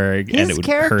Eisenberg, His and it would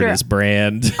character- hurt his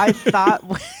brand. I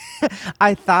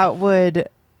thought would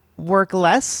work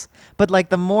less, but like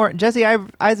the more Jesse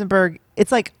Eisenberg,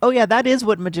 it's like, oh yeah, that is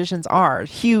what magicians are,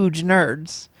 huge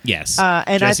nerds. Yes, and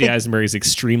I Jesse think Eisenberg is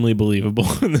extremely believable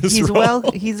in this He's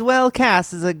role. he's well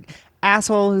cast as a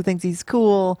asshole who thinks he's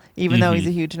cool, even though he's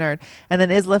a huge nerd. And then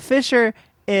Isla Fisher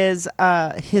is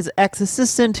his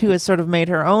ex-assistant who has sort of made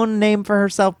her own name for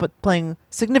herself, but playing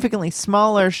significantly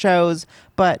smaller shows,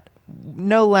 but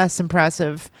no less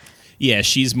impressive. Yeah,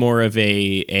 she's more of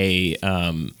a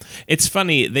it's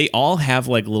funny, they all have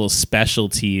like little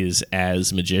specialties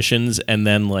as magicians, and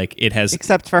then like it has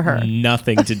Except for her.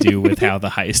 nothing to do with how the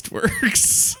heist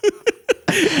works.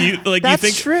 That's you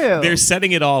think true. They're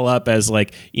setting it all up as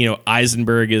like, you know,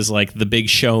 Eisenberg is like the big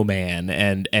showman,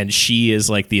 and she is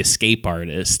like the escape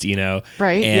artist, you know,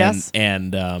 Right, And, yes.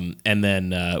 and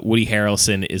then Woody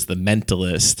Harrelson is the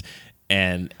mentalist.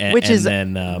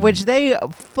 Which they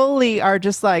fully are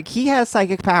just like, he has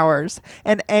psychic powers,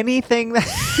 and anything that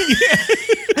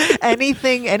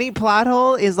any plot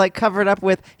hole is like covered up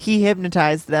with he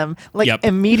hypnotized them like Yep.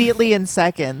 immediately in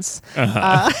seconds.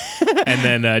 and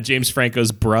then James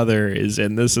Franco's brother is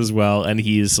in this as well, and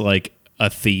he's like a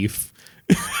thief.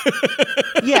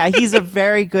 Yeah, he's a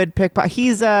very good pickpocket.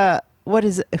 He's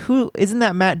isn't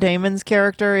that Matt Damon's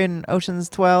character in Ocean's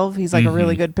 12? He's like a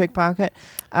really good pickpocket.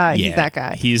 He's that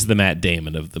guy. He's the Matt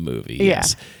Damon of the movie. Yeah.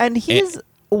 Yes. And he's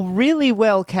really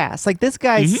well cast. Like, this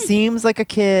guy seems like a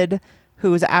kid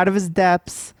who's out of his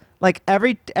depths. Like,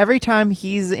 every time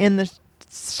he's in the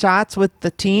shots with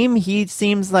the team, he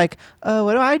seems like, oh,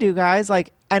 what do I do, guys?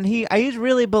 Like, and he's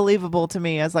really believable to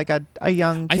me as like a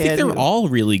young kid. I think they're who- all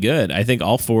really good. I think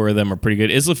all 4 of them are pretty good.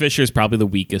 Isla Fisher is probably the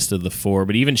weakest of the 4,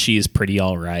 but even she is pretty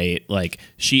all right. Like,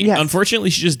 Yes. unfortunately,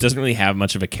 she just doesn't really have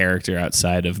much of a character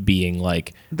outside of being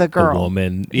like The girl. a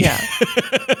woman. Yeah.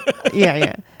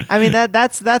 yeah. I mean,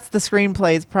 that's the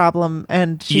screenplay's problem,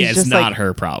 and she's Yeah, it's just not like,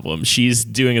 her problem. She's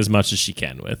doing as much as she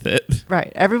can with it.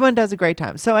 right. Everyone does a great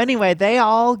time. So anyway, they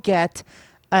all get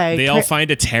a They all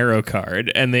find a tarot card,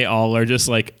 and they all are just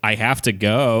like, I have to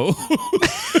go.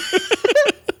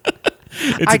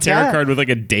 It's I a tarot guess. card with like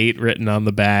a date written on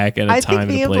the back and a I time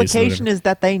think the and a place. implication is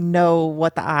that they know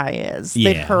what the eye is.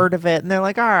 They've Yeah. heard of it, and they're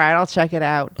like, all right, I'll check it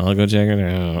out. I'll go check it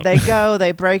out. They go,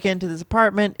 they break into this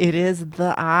apartment. It is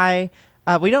the eye.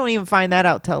 We don't even find that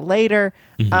out till later.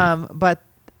 Mm-hmm. But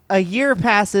a year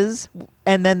passes,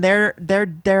 and then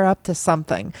they're up to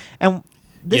something. And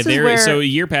this is where so a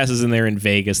year passes and they're in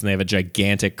Vegas and they have a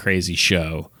gigantic, crazy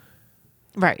show.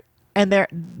 right. And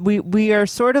we are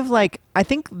sort of like, I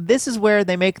think this is where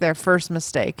they make their first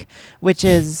mistake, which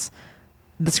is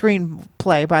the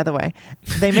screenplay, by the way.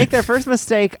 They make their first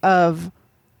mistake of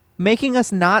making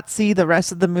us not see the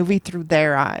rest of the movie through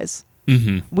their eyes.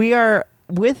 Mm-hmm. We are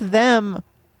with them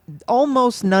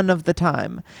almost none of the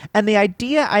time. And the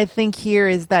idea, I think, here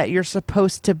is that you're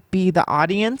supposed to be the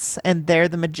audience and they're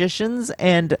the magicians,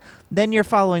 and then you're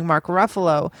following Mark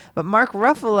Ruffalo. But Mark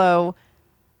Ruffalo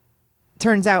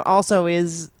turns out also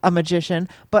is a magician,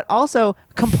 but also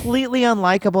completely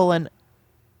unlikable and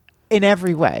in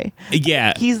every way.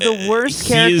 Yeah. He's the worst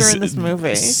character in this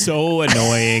movie. So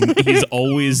annoying. He's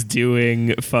always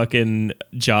doing fucking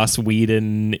Joss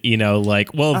Whedon,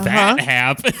 like, well, that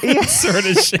happened sort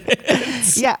of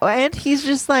shit. Yeah, and he's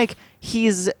just like,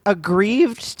 he's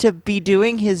aggrieved to be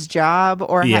doing his job,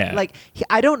 or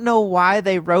I don't know why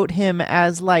they wrote him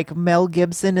as like Mel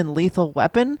Gibson in Lethal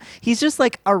Weapon. He's just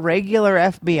like a regular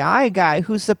FBI guy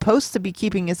who's supposed to be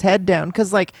keeping his head down,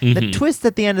 because like the twist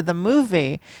at the end of the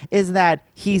movie is that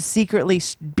he's secretly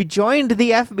joined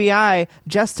the FBI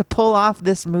just to pull off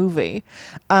this movie,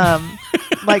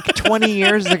 like 20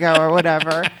 years ago or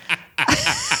whatever.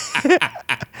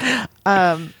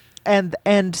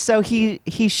 And so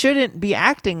he shouldn't be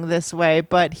acting this way,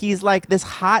 but he's like this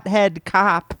hothead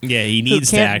cop. Yeah, he needs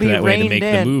to act that way to make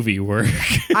the movie work.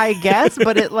 I guess,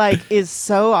 but it like is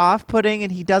so off-putting,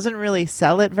 and he doesn't really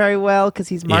sell it very well because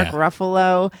he's Mark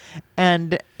Ruffalo,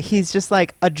 and he's just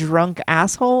like a drunk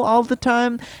asshole all the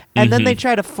time. And then they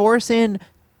try to force in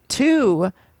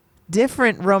two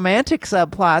different romantic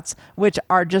subplots, which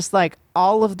are just like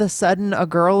all of the sudden a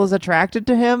girl is attracted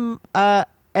to him.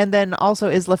 And then also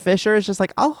Isla Fisher is just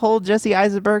like, I'll hold Jesse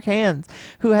Eisenberg hands,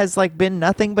 who has like been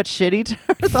nothing but shitty to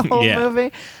her the whole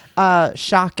movie.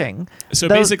 Shocking. So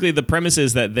basically the premise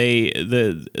is that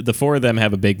the four of them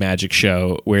have a big magic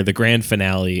show where the grand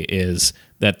finale is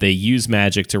that they use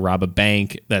magic to rob a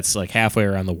bank that's like halfway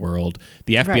around the world.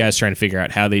 The FBI is trying to figure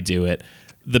out how they do it.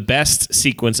 The best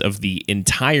sequence of the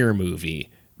entire movie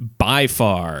by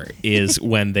far is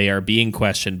when they are being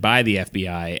questioned by the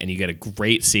FBI, and you get a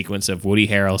great sequence of Woody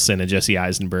Harrelson and Jesse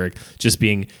Eisenberg just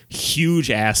being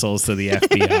huge assholes to the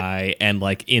FBI and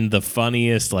like in the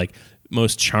funniest, like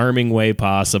most charming way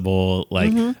possible.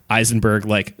 Like Eisenberg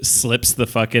like slips the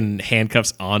fucking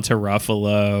handcuffs onto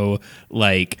Ruffalo.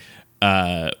 Like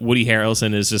Woody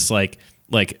Harrelson is just like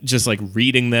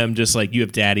reading them, just like, you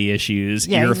have daddy issues.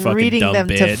 Yeah, you're a fucking reading dumb them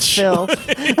bitch. To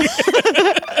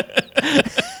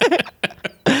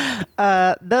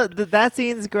that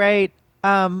scene's great.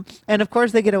 And of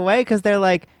course they get away because they're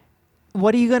like,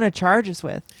 what are you going to charge us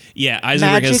with? Yeah,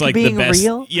 Eisenberg Magic has like being the best.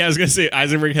 real? Yeah, I was going to say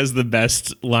Eisenberg has the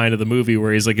best line of the movie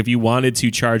where he's like, if you wanted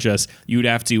to charge us, you'd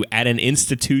have to, at an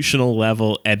institutional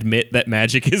level, admit that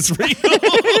magic is real.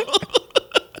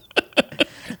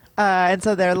 And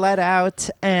so they're let out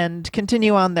and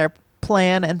continue on their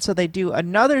plan. And so they do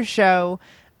another show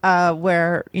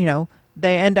where,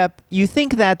 they end up, you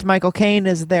think that Michael Caine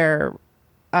is their,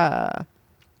 what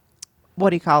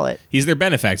do you call it? He's their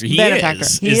benefactor. He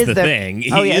is the thing.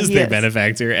 He is their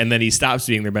benefactor, and then he stops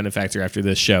being their benefactor after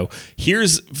this show.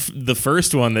 Here's the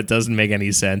first one that doesn't make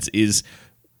any sense is,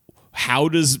 how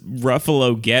does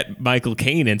Ruffalo get Michael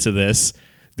Caine into this?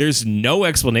 There's no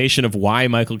explanation of why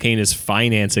Michael Caine is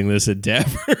financing this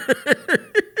endeavor.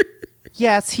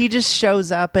 Yes, he just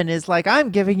shows up and is like, I'm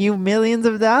giving you millions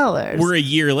of dollars. We're a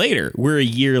year later,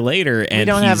 and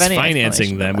he's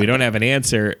financing them. We don't have an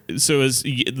answer. So as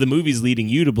the movie's leading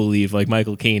you to believe like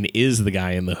Michael Caine is the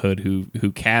guy in the hood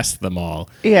who cast them all.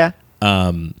 Yeah.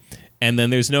 And then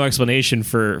there's no explanation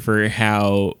for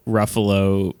how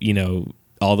Ruffalo,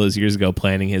 all those years ago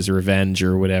planning his revenge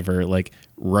or whatever, like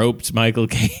roped Michael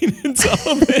Caine into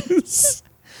all this.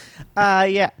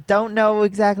 Don't know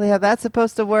exactly how that's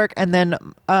supposed to work. And then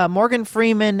Morgan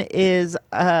Freeman is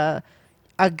a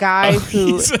guy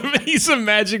who he's a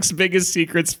Magic's Biggest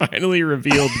Secrets finally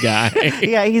revealed guy.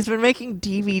 Yeah, he's been making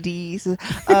DVDs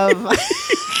of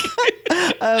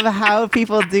of how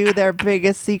people do their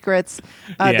biggest secrets,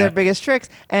 their biggest tricks,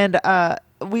 and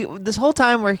we this whole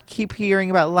time we keep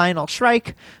hearing about Lionel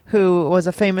Shrike, who was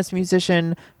a famous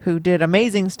musician who did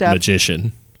amazing stuff.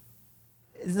 Magician.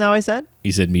 Isn't that what I said?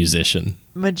 You said musician.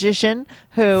 Magician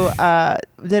who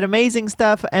did amazing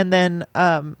stuff and then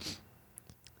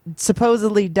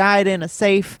supposedly died in a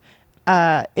safe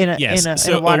in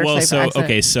a water safe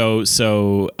accident.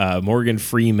 So Morgan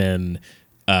Freeman,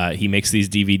 he makes these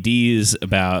DVDs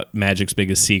about Magic's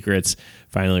Biggest Secrets,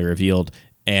 finally revealed,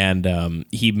 and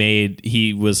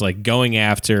he was like going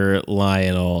after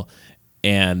Lionel,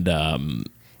 and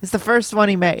It's the first one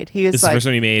he made. He was it's like, the first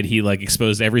one he made. He like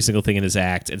exposed every single thing in his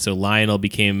act, and so Lionel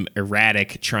became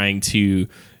erratic, trying to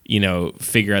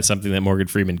figure out something that Morgan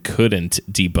Freeman couldn't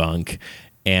debunk,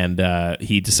 and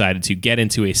he decided to get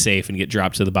into a safe and get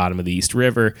dropped to the bottom of the East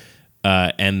River.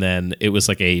 And then it was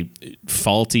like a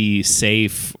faulty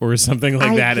safe or something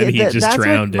like that, and he just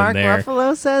drowned Mark in there.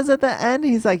 Ruffalo says at the end,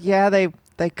 he's like, yeah,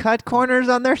 they cut corners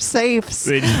on their safes.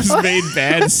 They just made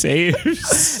bad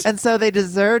saves. And so they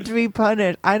deserve to be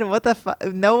punished. I don't what the fuck.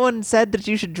 No one said that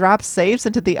you should drop safes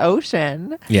into the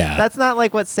ocean. Yeah. That's not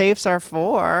like what safes are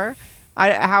for.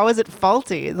 How is it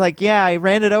faulty? Like, yeah, I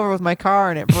ran it over with my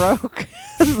car and it broke.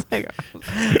 It's like,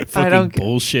 I don't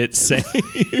bullshit save.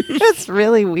 It's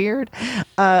really weird.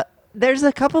 There's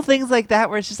a couple things like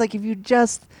that where it's just like, if you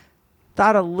just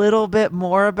thought a little bit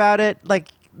more about it, like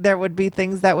there would be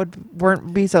things that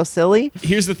weren't be so silly.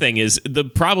 Here's the thing: is the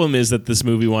problem is that this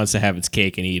movie wants to have its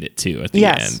cake and eat it too at the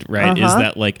Yes. end, right? Is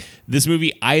that like this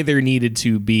movie either needed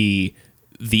to be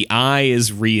the Eye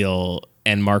is real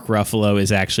and Mark Ruffalo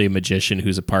is actually a magician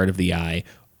who's a part of the Eye,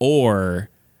 or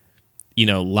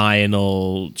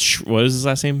Lionel, what is his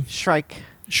last name? Shrike.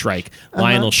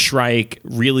 Lionel Shrike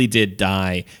really did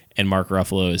die, and Mark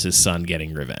Ruffalo is his son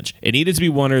getting revenge. It needed to be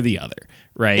one or the other,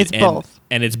 right? It's both.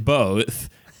 And it's both.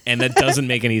 And that doesn't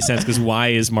make any sense, because why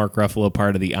is Mark Ruffalo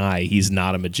part of the Eye? He's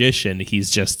not a magician.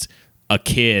 He's just a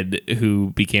kid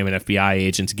who became an FBI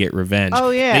agent to get revenge.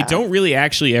 Oh, yeah. They don't really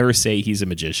actually ever say he's a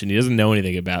magician. He doesn't know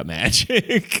anything about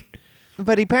magic.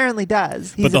 But he apparently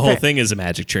does. But the whole thing is a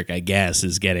magic trick, I guess,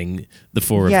 is getting the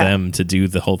four of them to do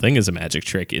the whole thing as a magic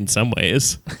trick in some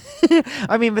ways.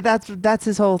 I mean, but that's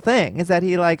his whole thing, is that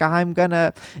he like,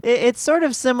 it's sort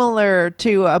of similar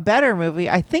to a better movie.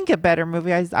 I think a better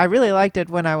movie. I really liked it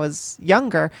when I was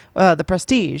younger, The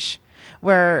Prestige,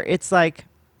 where it's like,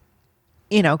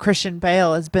 Christian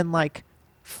Bale has been like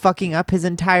fucking up his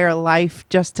entire life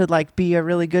just to like be a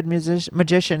really good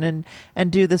magician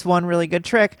and do this one really good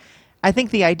trick. I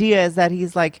think the idea is that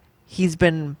he's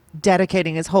been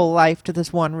dedicating his whole life to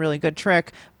this one really good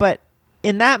trick. But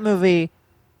in that movie,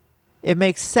 it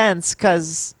makes sense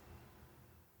because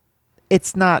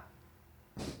it's not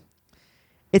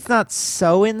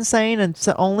so insane, and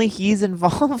so only he's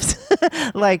involved.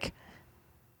 Like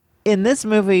in this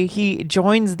movie, he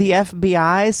joins the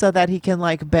FBI so that he can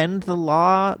like bend the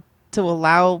law to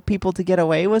allow people to get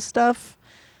away with stuff.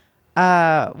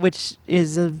 Which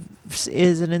is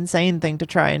an insane thing to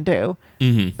try and do.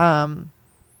 Mm-hmm.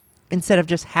 Instead of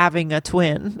just having a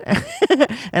twin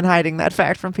and hiding that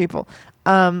fact from people.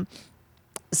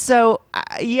 So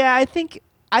I think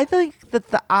that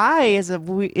the Eye is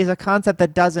a concept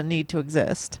that doesn't need to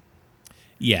exist.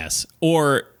 Yes,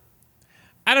 or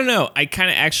I don't know. I kind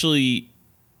of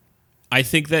I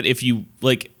think that if you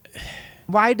like.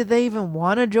 Why did they even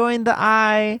want to join the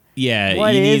Eye? Yeah,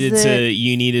 what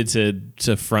you needed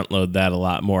to front load that a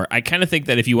lot more. I kind of think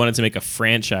that if you wanted to make a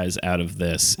franchise out of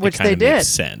this, which it kind of they makes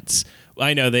did. Sense.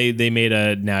 I know they made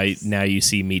a now you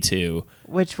see Me Too,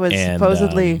 which was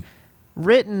supposedly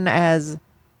written as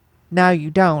Now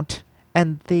You Don't,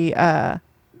 and the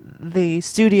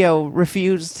studio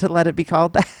refused to let it be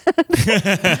called that.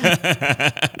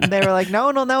 They were like, no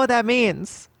one will know what that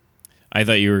means. I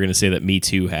thought you were going to say that Me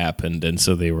Too happened, and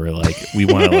so they were like, we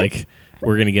want to like,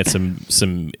 we're going to get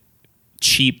some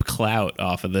cheap clout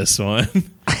off of this one.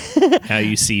 How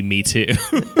you see Me Too.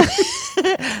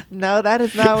 No, that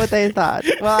is not what they thought.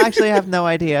 Well, actually, I have no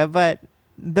idea, but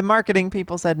the marketing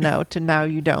people said no to Now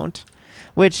You Don't,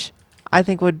 which I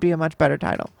think would be a much better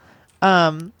title.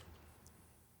 But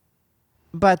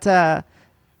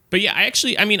yeah, I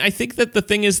think that the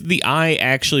thing is the Eye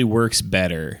actually works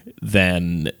better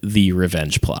than the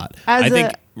revenge plot. I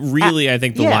think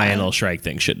the Lionel Shrike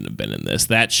thing shouldn't have been in this.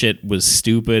 That shit was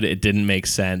stupid. It didn't make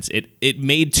sense. It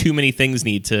made too many things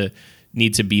need to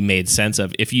be made sense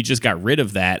of. If you just got rid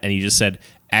of that and you just said,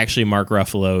 actually, Mark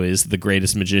Ruffalo is the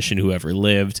greatest magician who ever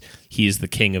lived. He's the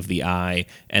king of the Eye,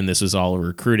 and this was all a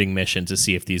recruiting mission to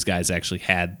see if these guys actually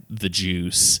had the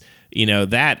juice.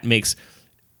 That makes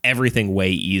everything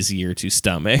way easier to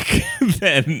stomach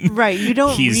than right. You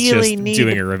don't he's really just need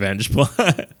doing a revenge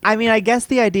plot. I mean, I guess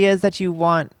the idea is that you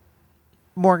want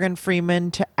Morgan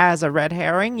Freeman as a red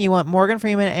herring. You want Morgan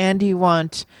Freeman and you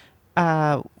want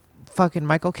fucking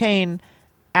Michael Caine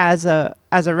as a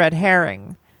red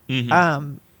herring.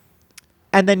 Mm-hmm.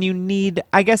 And then you need,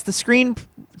 I guess the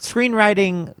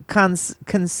screenwriting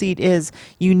conceit is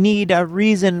you need a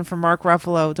reason for Mark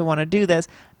Ruffalo to want to do this,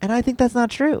 and I think that's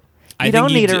not true. You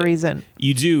don't need a reason.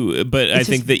 You do, but It's I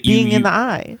think just that being in the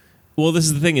Eye. Well, this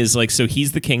is the thing is like, so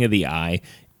he's the king of the eye,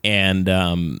 and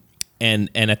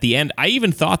at the end, I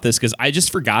even thought this because I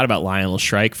just forgot about Lionel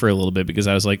Shrike for a little bit because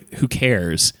I was like, who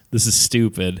cares? This is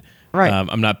stupid. Right.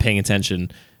 I'm not paying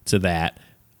attention to that.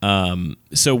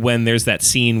 So when there's that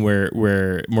scene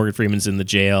where Morgan Freeman's in the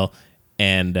jail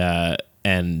and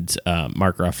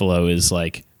Mark Ruffalo is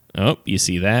like, oh, you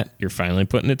see that? You're finally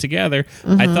putting it together.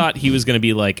 I thought he was going to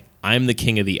be like, I'm the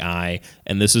king of the eye,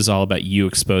 and this is all about you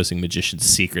exposing magicians'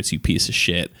 secrets, you piece of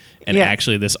shit. And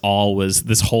actually, this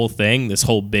whole thing, this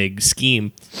whole big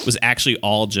scheme was actually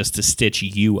all just to stitch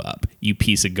you up, you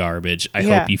piece of garbage. I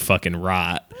hope you fucking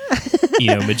rot.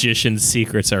 Magicians'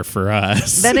 secrets are for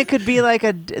us. Then it could be like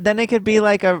a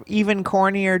even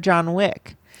cornier John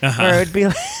Wick. Where it'd be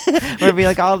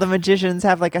like all the magicians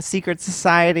have like a secret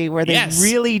society where they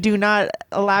really do not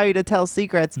allow you to tell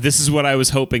secrets. This is what I was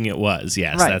hoping it was.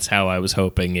 Yes, right. That's how I was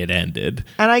hoping it ended.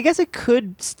 And I guess it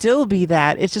could still be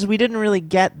that. It's just we didn't really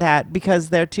get that because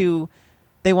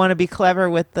they want to be clever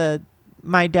with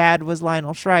my dad was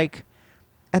Lionel Shrike.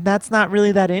 And that's not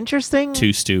really that interesting.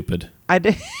 Too stupid.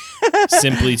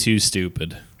 Simply too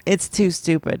stupid. It's too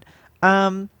stupid.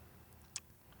 Yeah,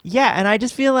 and I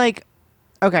just feel like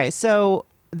okay, so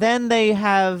then they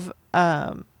have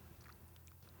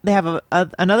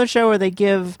another show where they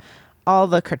give all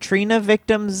the Katrina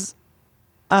victims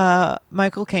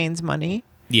Michael Caine's money.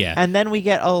 Yeah. And then we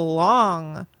get a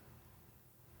long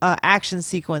action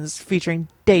sequence featuring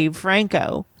Dave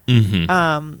Franco,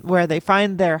 where they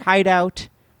find their hideout,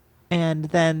 and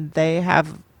then they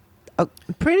have a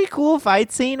pretty cool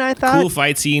fight scene, I thought. Cool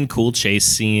fight scene, cool chase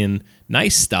scene.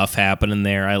 Nice stuff happening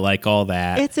there. I like all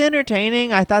that. It's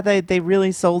entertaining. I thought they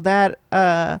really sold that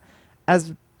as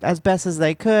best as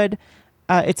they could.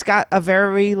 It's got a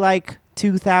very like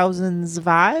 2000s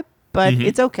vibe, but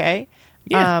it's okay.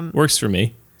 Yeah, works for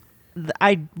me.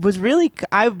 I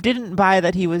didn't buy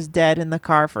that he was dead in the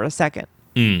car for a second.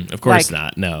 Of course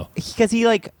not. No, because he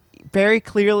like very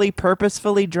clearly,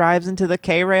 purposefully drives into the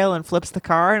K-rail and flips the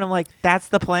car, and I'm like, that's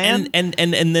the plan. And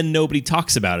then nobody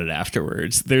talks about it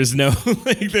afterwards. There's no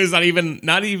there's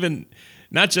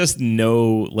not just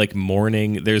no like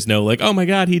mourning. There's no like, oh my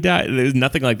God, he died. There's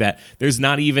nothing like that. There's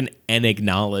not even an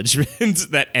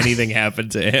acknowledgement that anything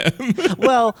happened to him.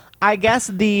 Well, I guess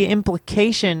the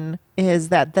implication is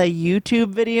that the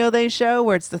YouTube video they show,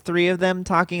 where it's the three of them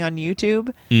talking on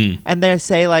YouTube, and they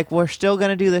say like, we're still going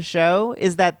to do the show,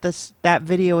 is that that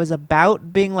video is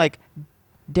about being like,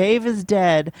 Dave is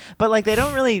dead. But like, they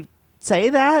don't really say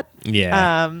that.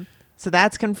 Yeah. So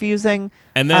that's confusing.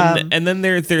 And then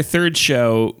their third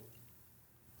show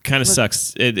kind of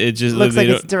sucks. It just looks like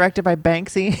it's directed by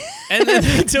Banksy. And then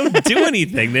they don't do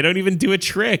anything. They don't even do a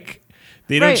trick.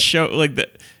 They don't show like the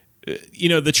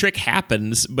trick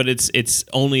happens, but it's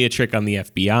only a trick on the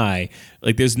FBI.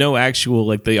 Like there's no actual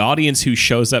like the audience who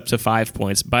shows up to 5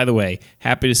 Points. By the way,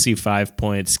 happy to see 5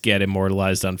 Points get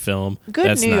immortalized on film. Good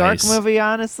That's New nice. York movie,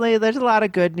 honestly. There's a lot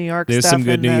of good New York There's stuff. some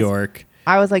good New York.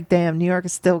 I was like, damn, New York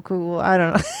is still cool. I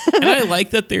don't know. And I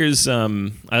like that there's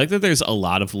a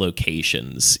lot of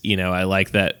locations. I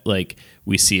like that like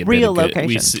we see a real bit of good,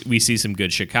 locations. we see some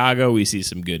good Chicago, we see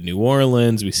some good New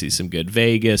Orleans, we see some good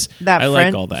Vegas.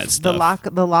 Like all that stuff.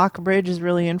 The Lock Bridge is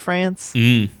really in France.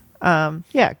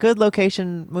 Yeah, good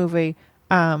location movie.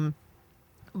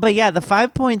 But yeah, the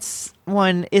 5 Points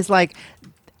one is like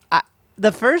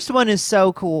the first one is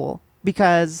so cool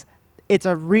because it's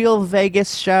a real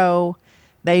Vegas show.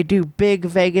 They do big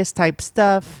Vegas type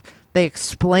stuff. They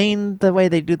explain the way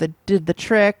they did the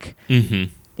trick.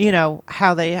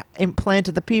 How they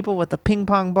implanted the people with the ping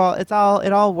pong ball. It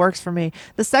all works for me.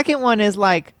 The second one is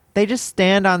like they just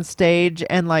stand on stage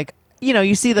and like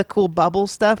you see the cool bubble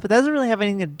stuff, but that doesn't really have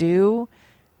anything to do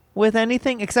with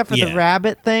anything except for the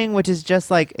rabbit thing, which is just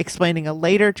like explaining a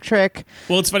later trick.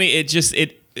 Well, it's funny.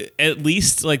 It at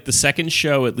least like the second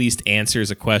show at least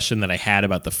answers a question that I had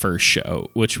about the first show,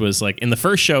 which was like in the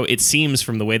first show, it seems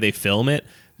from the way they film it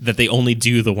that they only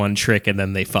do the one trick and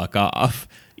then they fuck off.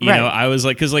 You know, I was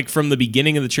like, because like from the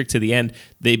beginning of the trick to the end,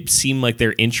 they seem like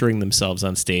they're introing themselves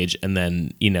on stage and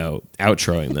then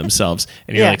outroing themselves,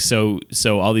 and you're like, so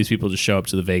all these people just show up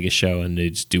to the Vegas show and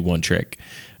they just do one trick.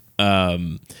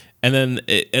 And then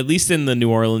at least in the New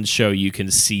Orleans show, you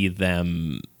can see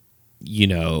them. They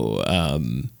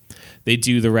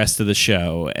do the rest of the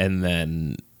show and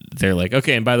then they're like,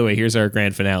 okay, and by the way, here's our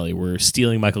grand finale. We're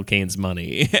stealing Michael Caine's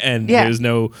money, and there's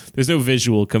no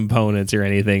visual components or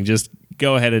anything. Just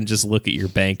go ahead and just look at your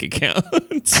bank account.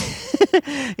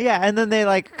 Yeah, and then they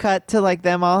like cut to like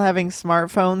them all having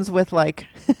smartphones with like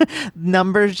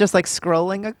numbers just like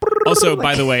scrolling. Like, Also, like-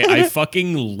 by the way, I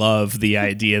fucking love the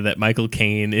idea that Michael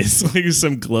Caine is like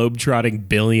some globe-trotting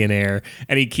billionaire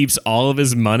and he keeps all of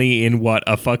his money in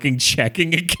a fucking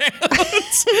checking account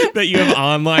that you have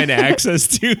online access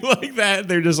to like that.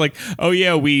 They're just like, oh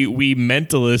yeah, we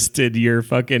mentalisted your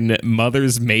fucking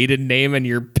mother's maiden name and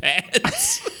your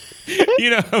pets. You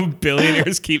know how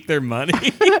billionaires keep their money?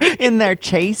 in their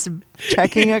Chase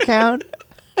checking account.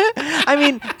 I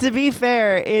mean, to be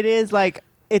fair, it is like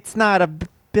it's not $1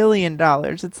 billion.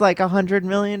 It's like $100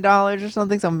 million or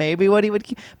something. So maybe what he would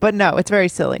keep, but no, it's very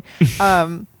silly.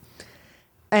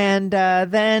 And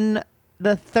then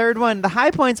the third one, the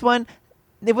High Points one,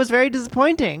 it was very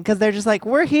disappointing because they're just like,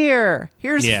 we're here.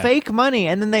 Here's Yeah. fake money.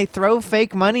 And then they throw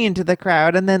fake money into the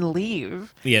crowd and then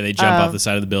leave. Yeah, they jump off the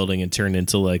side of the building and turn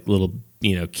into like little,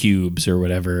 cubes or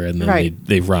whatever, and then Right.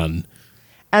 they run.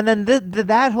 And then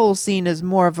that whole scene is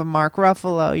more of a Mark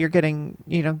Ruffalo. You're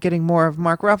getting more of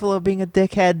Mark Ruffalo being a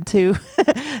dickhead to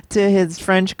to his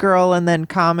French girl, and then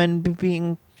Common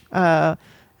being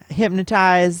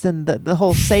hypnotized, and the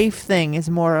whole safe thing is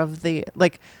more of the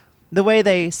the way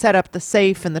they set up the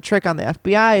safe and the trick on the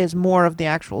FBI is more of the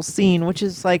actual scene, which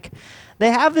is like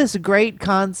they have this great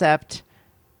concept,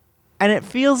 and it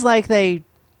feels like they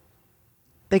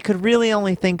could really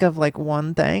only think of like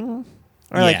one thing.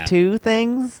 Or Yeah. like two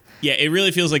things. Yeah, it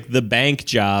really feels like the bank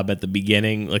job at the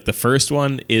beginning, like the first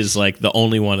one is like the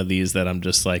only one of these that I'm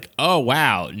just like, oh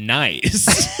wow, nice.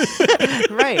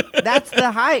 Right. That's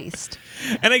the heist.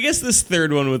 And I guess this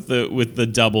third one with the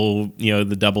double,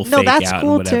 the double No, fake that's out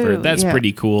cool, and whatever, too. that's Yeah.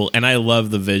 pretty cool. And I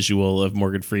love the visual of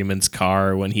Morgan Freeman's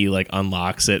car when he like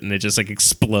unlocks it and it just like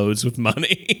explodes with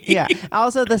money. Yeah.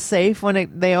 Also, the safe when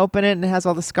they open it and it has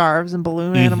all the scarves and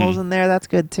balloon animals in there. That's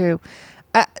good too.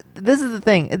 This is the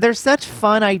thing. There's such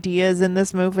fun ideas in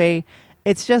this movie.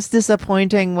 It's just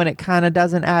disappointing when it kind of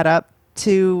doesn't add up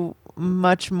to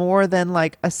much more than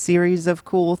like a series of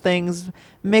cool things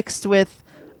mixed with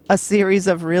a series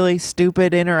of really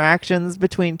stupid interactions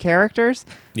between characters.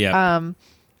 Yeah.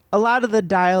 A lot of the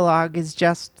dialogue is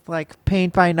just like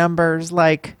paint by numbers,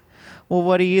 like, well,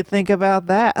 what do you think about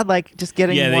that? Like just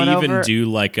getting Yeah, one they even over. do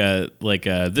like a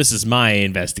this is my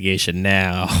investigation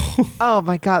now. Oh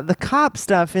my god, the cop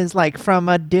stuff is like from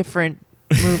a different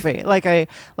movie, like a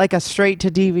straight to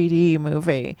DVD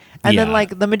movie. And then Yeah.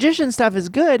 like the magician stuff is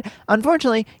good.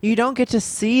 Unfortunately, you don't get to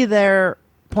see their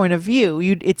point of view.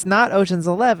 It's not Ocean's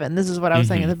 11. This is what I was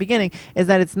saying at the beginning, is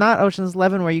that it's not Ocean's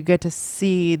 11 where you get to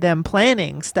see them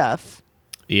planning stuff.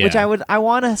 Yeah. Which I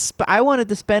wanted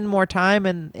to spend more time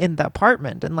in the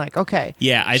apartment and like, okay.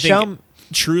 Yeah, I show think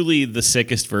truly the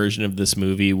sickest version of this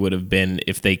movie would have been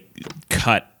if they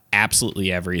cut absolutely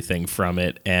everything from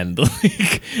it and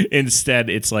like instead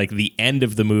it's like the end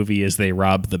of the movie is they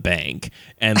rob the bank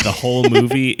and the whole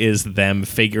movie is them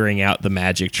figuring out the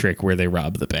magic trick where they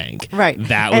rob the bank. Right.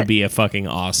 That would And- be a fucking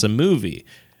awesome movie.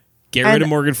 Get rid of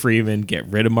Morgan Freeman, get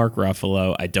rid of Mark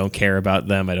Ruffalo. I don't care about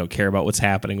them. I don't care about what's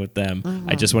happening with them.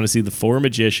 I just want to see the four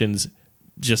magicians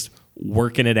just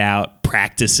working it out,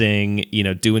 practicing,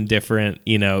 doing different,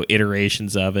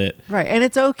 iterations of it. Right. And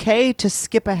it's okay to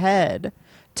skip ahead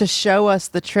to show us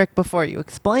the trick before you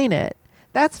explain it.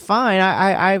 That's fine.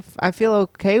 I feel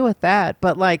okay with that.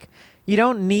 But like, you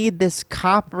don't need this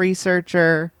cop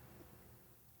researcher.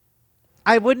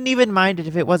 I wouldn't even mind it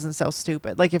if it wasn't so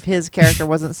stupid. Like if his character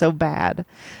wasn't so bad.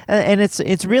 And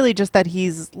it's really just that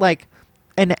he's like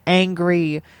an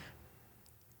angry,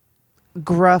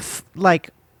 gruff,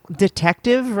 like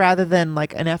detective rather than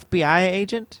like an FBI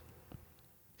agent.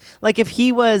 Like if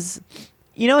he was,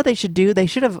 you know what they should do? They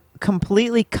should have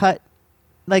completely cut,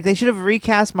 like they should have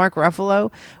recast Mark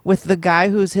Ruffalo with the guy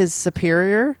who's his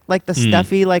superior, like the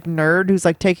stuffy like nerd who's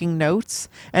like taking notes,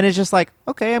 and it's just like,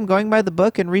 okay, I'm going by the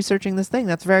book and researching this thing.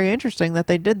 That's very interesting that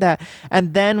they did that.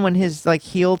 And then when his like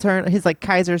heel turn, his like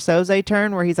Kaiser Soze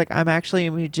turn, where he's like, I'm actually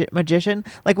a magician,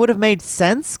 like would have made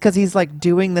sense because he's like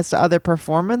doing this other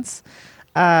performance.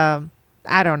 I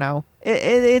don't know.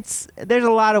 It's there's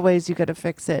a lot of ways you could have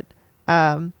fixed it.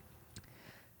 The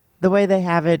way they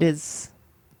have it is,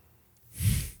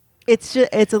 it's a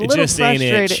little just ain't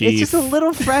it, frustrating. It's just a Chief.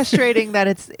 little frustrating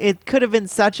that it could have been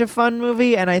such a fun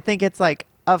movie, and I think it's like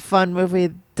a fun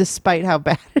movie despite how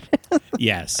bad it is.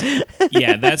 Yes.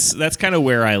 Yeah, that's kind of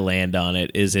where I land on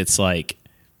it is it's like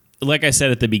I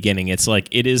said at the beginning, it's like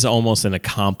it is almost an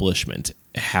accomplishment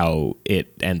how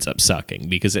it ends up sucking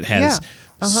because it has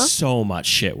so much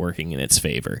shit working in its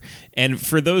favor. And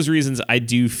for those reasons, I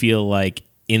do feel like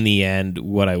in the end,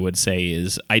 what I would say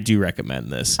is I do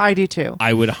recommend this. I do too.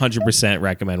 I would 100%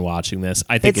 recommend watching this.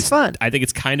 I think It's fun. I think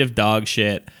it's kind of dog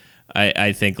shit.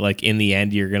 I think like in the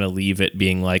end, you're going to leave it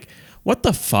being like, what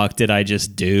the fuck did I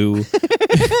just do?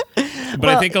 But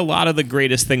I think a lot of the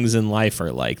greatest things in life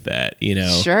are like that, you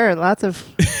know? Sure, lots of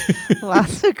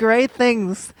great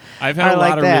things. I've had a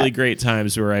like lot of that. really great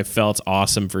times where I felt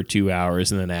awesome for 2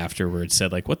 hours and then afterwards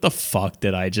said like, what the fuck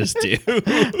did I just do?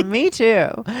 Me too.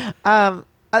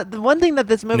 The one thing that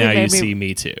this movie Now you made me see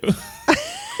me too.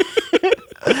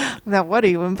 now, what are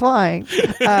you implying?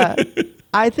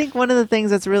 I think one of the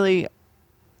things that's really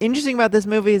interesting about this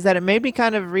movie is that it made me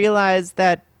kind of realize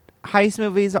that heist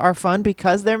movies are fun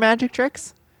because they're magic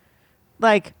tricks.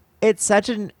 Like, it's such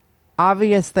an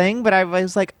obvious thing, but I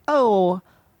was like, oh,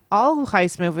 all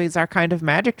heist movies are kind of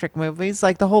magic trick movies.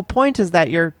 Like, the whole point is that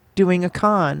you're doing a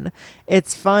con.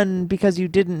 It's fun because you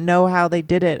didn't know how they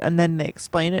did it and then they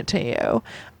explain it to you.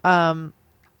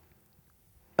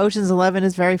 Ocean's 11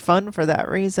 is very fun for that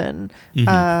reason.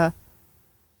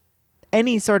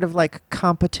 Any sort of like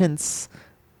competence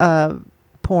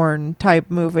porn type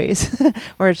movies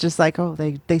where it's just like, oh,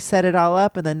 they set it all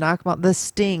up and then knock them out. The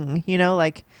Sting, you know,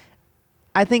 like,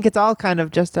 I think it's all kind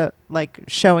of just a like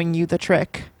showing you the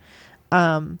trick.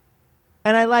 And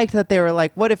I liked that they were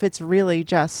like, what if it's really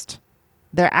just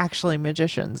they're actually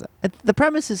magicians? The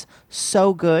premise is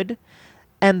so good,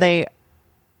 and they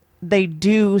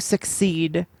do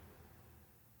succeed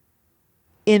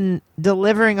in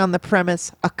delivering on the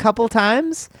premise a couple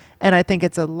times, and I think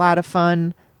it's a lot of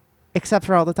fun, except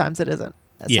for all the times it isn't.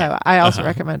 So I also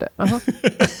recommend it.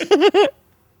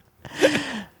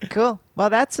 Cool.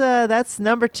 Well, that's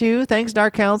number 2. Thanks,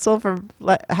 Dark Council, for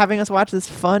having us watch this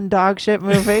fun dog shit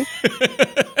movie.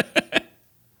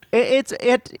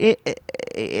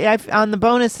 On the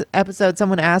bonus episode,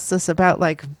 someone asked us about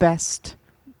like best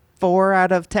 4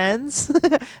 out of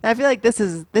 10s. I feel like this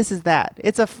is that.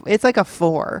 It's like a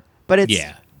 4, but it's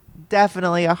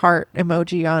definitely a heart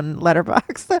emoji on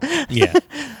Letterboxd. Yeah.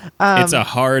 It's a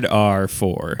hard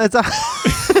R4. It's a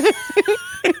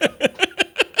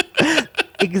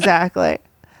Exactly.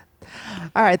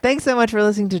 All right. Thanks so much for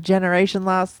listening to Generation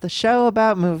Lost, the show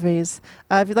about movies.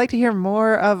 If you'd like to hear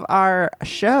more of our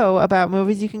show about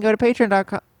movies, you can go to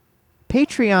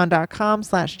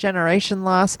patreon.com/Generation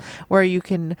Lost, where you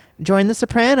can join the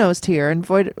Sopranos tier and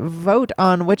vote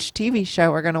on which TV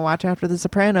show we're going to watch after the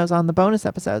Sopranos on the bonus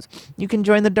episodes. You can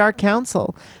join the Dark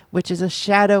Council, which is a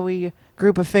shadowy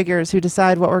group of figures who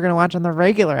decide what we're going to watch on the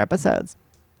regular episodes.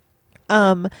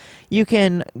 You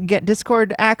can get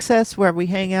Discord access where we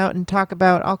hang out and talk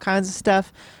about all kinds of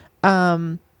stuff.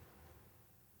 You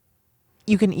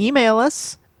can email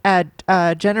us at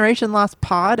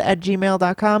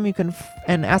generationlostpod@gmail.com. You can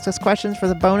and ask us questions for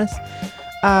the bonus.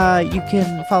 You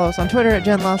can follow us on Twitter at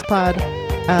genlostpod.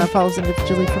 Follow us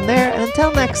individually from there. And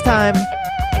until next time,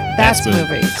 that's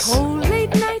movies. Cold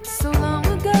late nights so long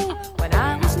ago when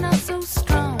I was not so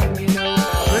strong, you know.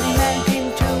 Pretty man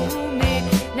came to me,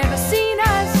 never seen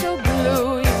eyes so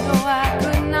blue. You know I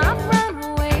could not run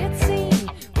away, it seemed.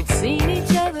 We'd seen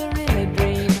each other in a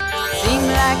dream.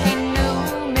 Seemed like he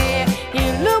knew me,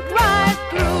 he looked right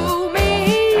through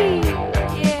me.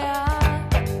 Yeah.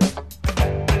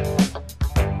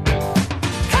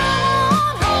 Come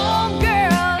on home,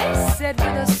 girl, he said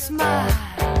with a smile.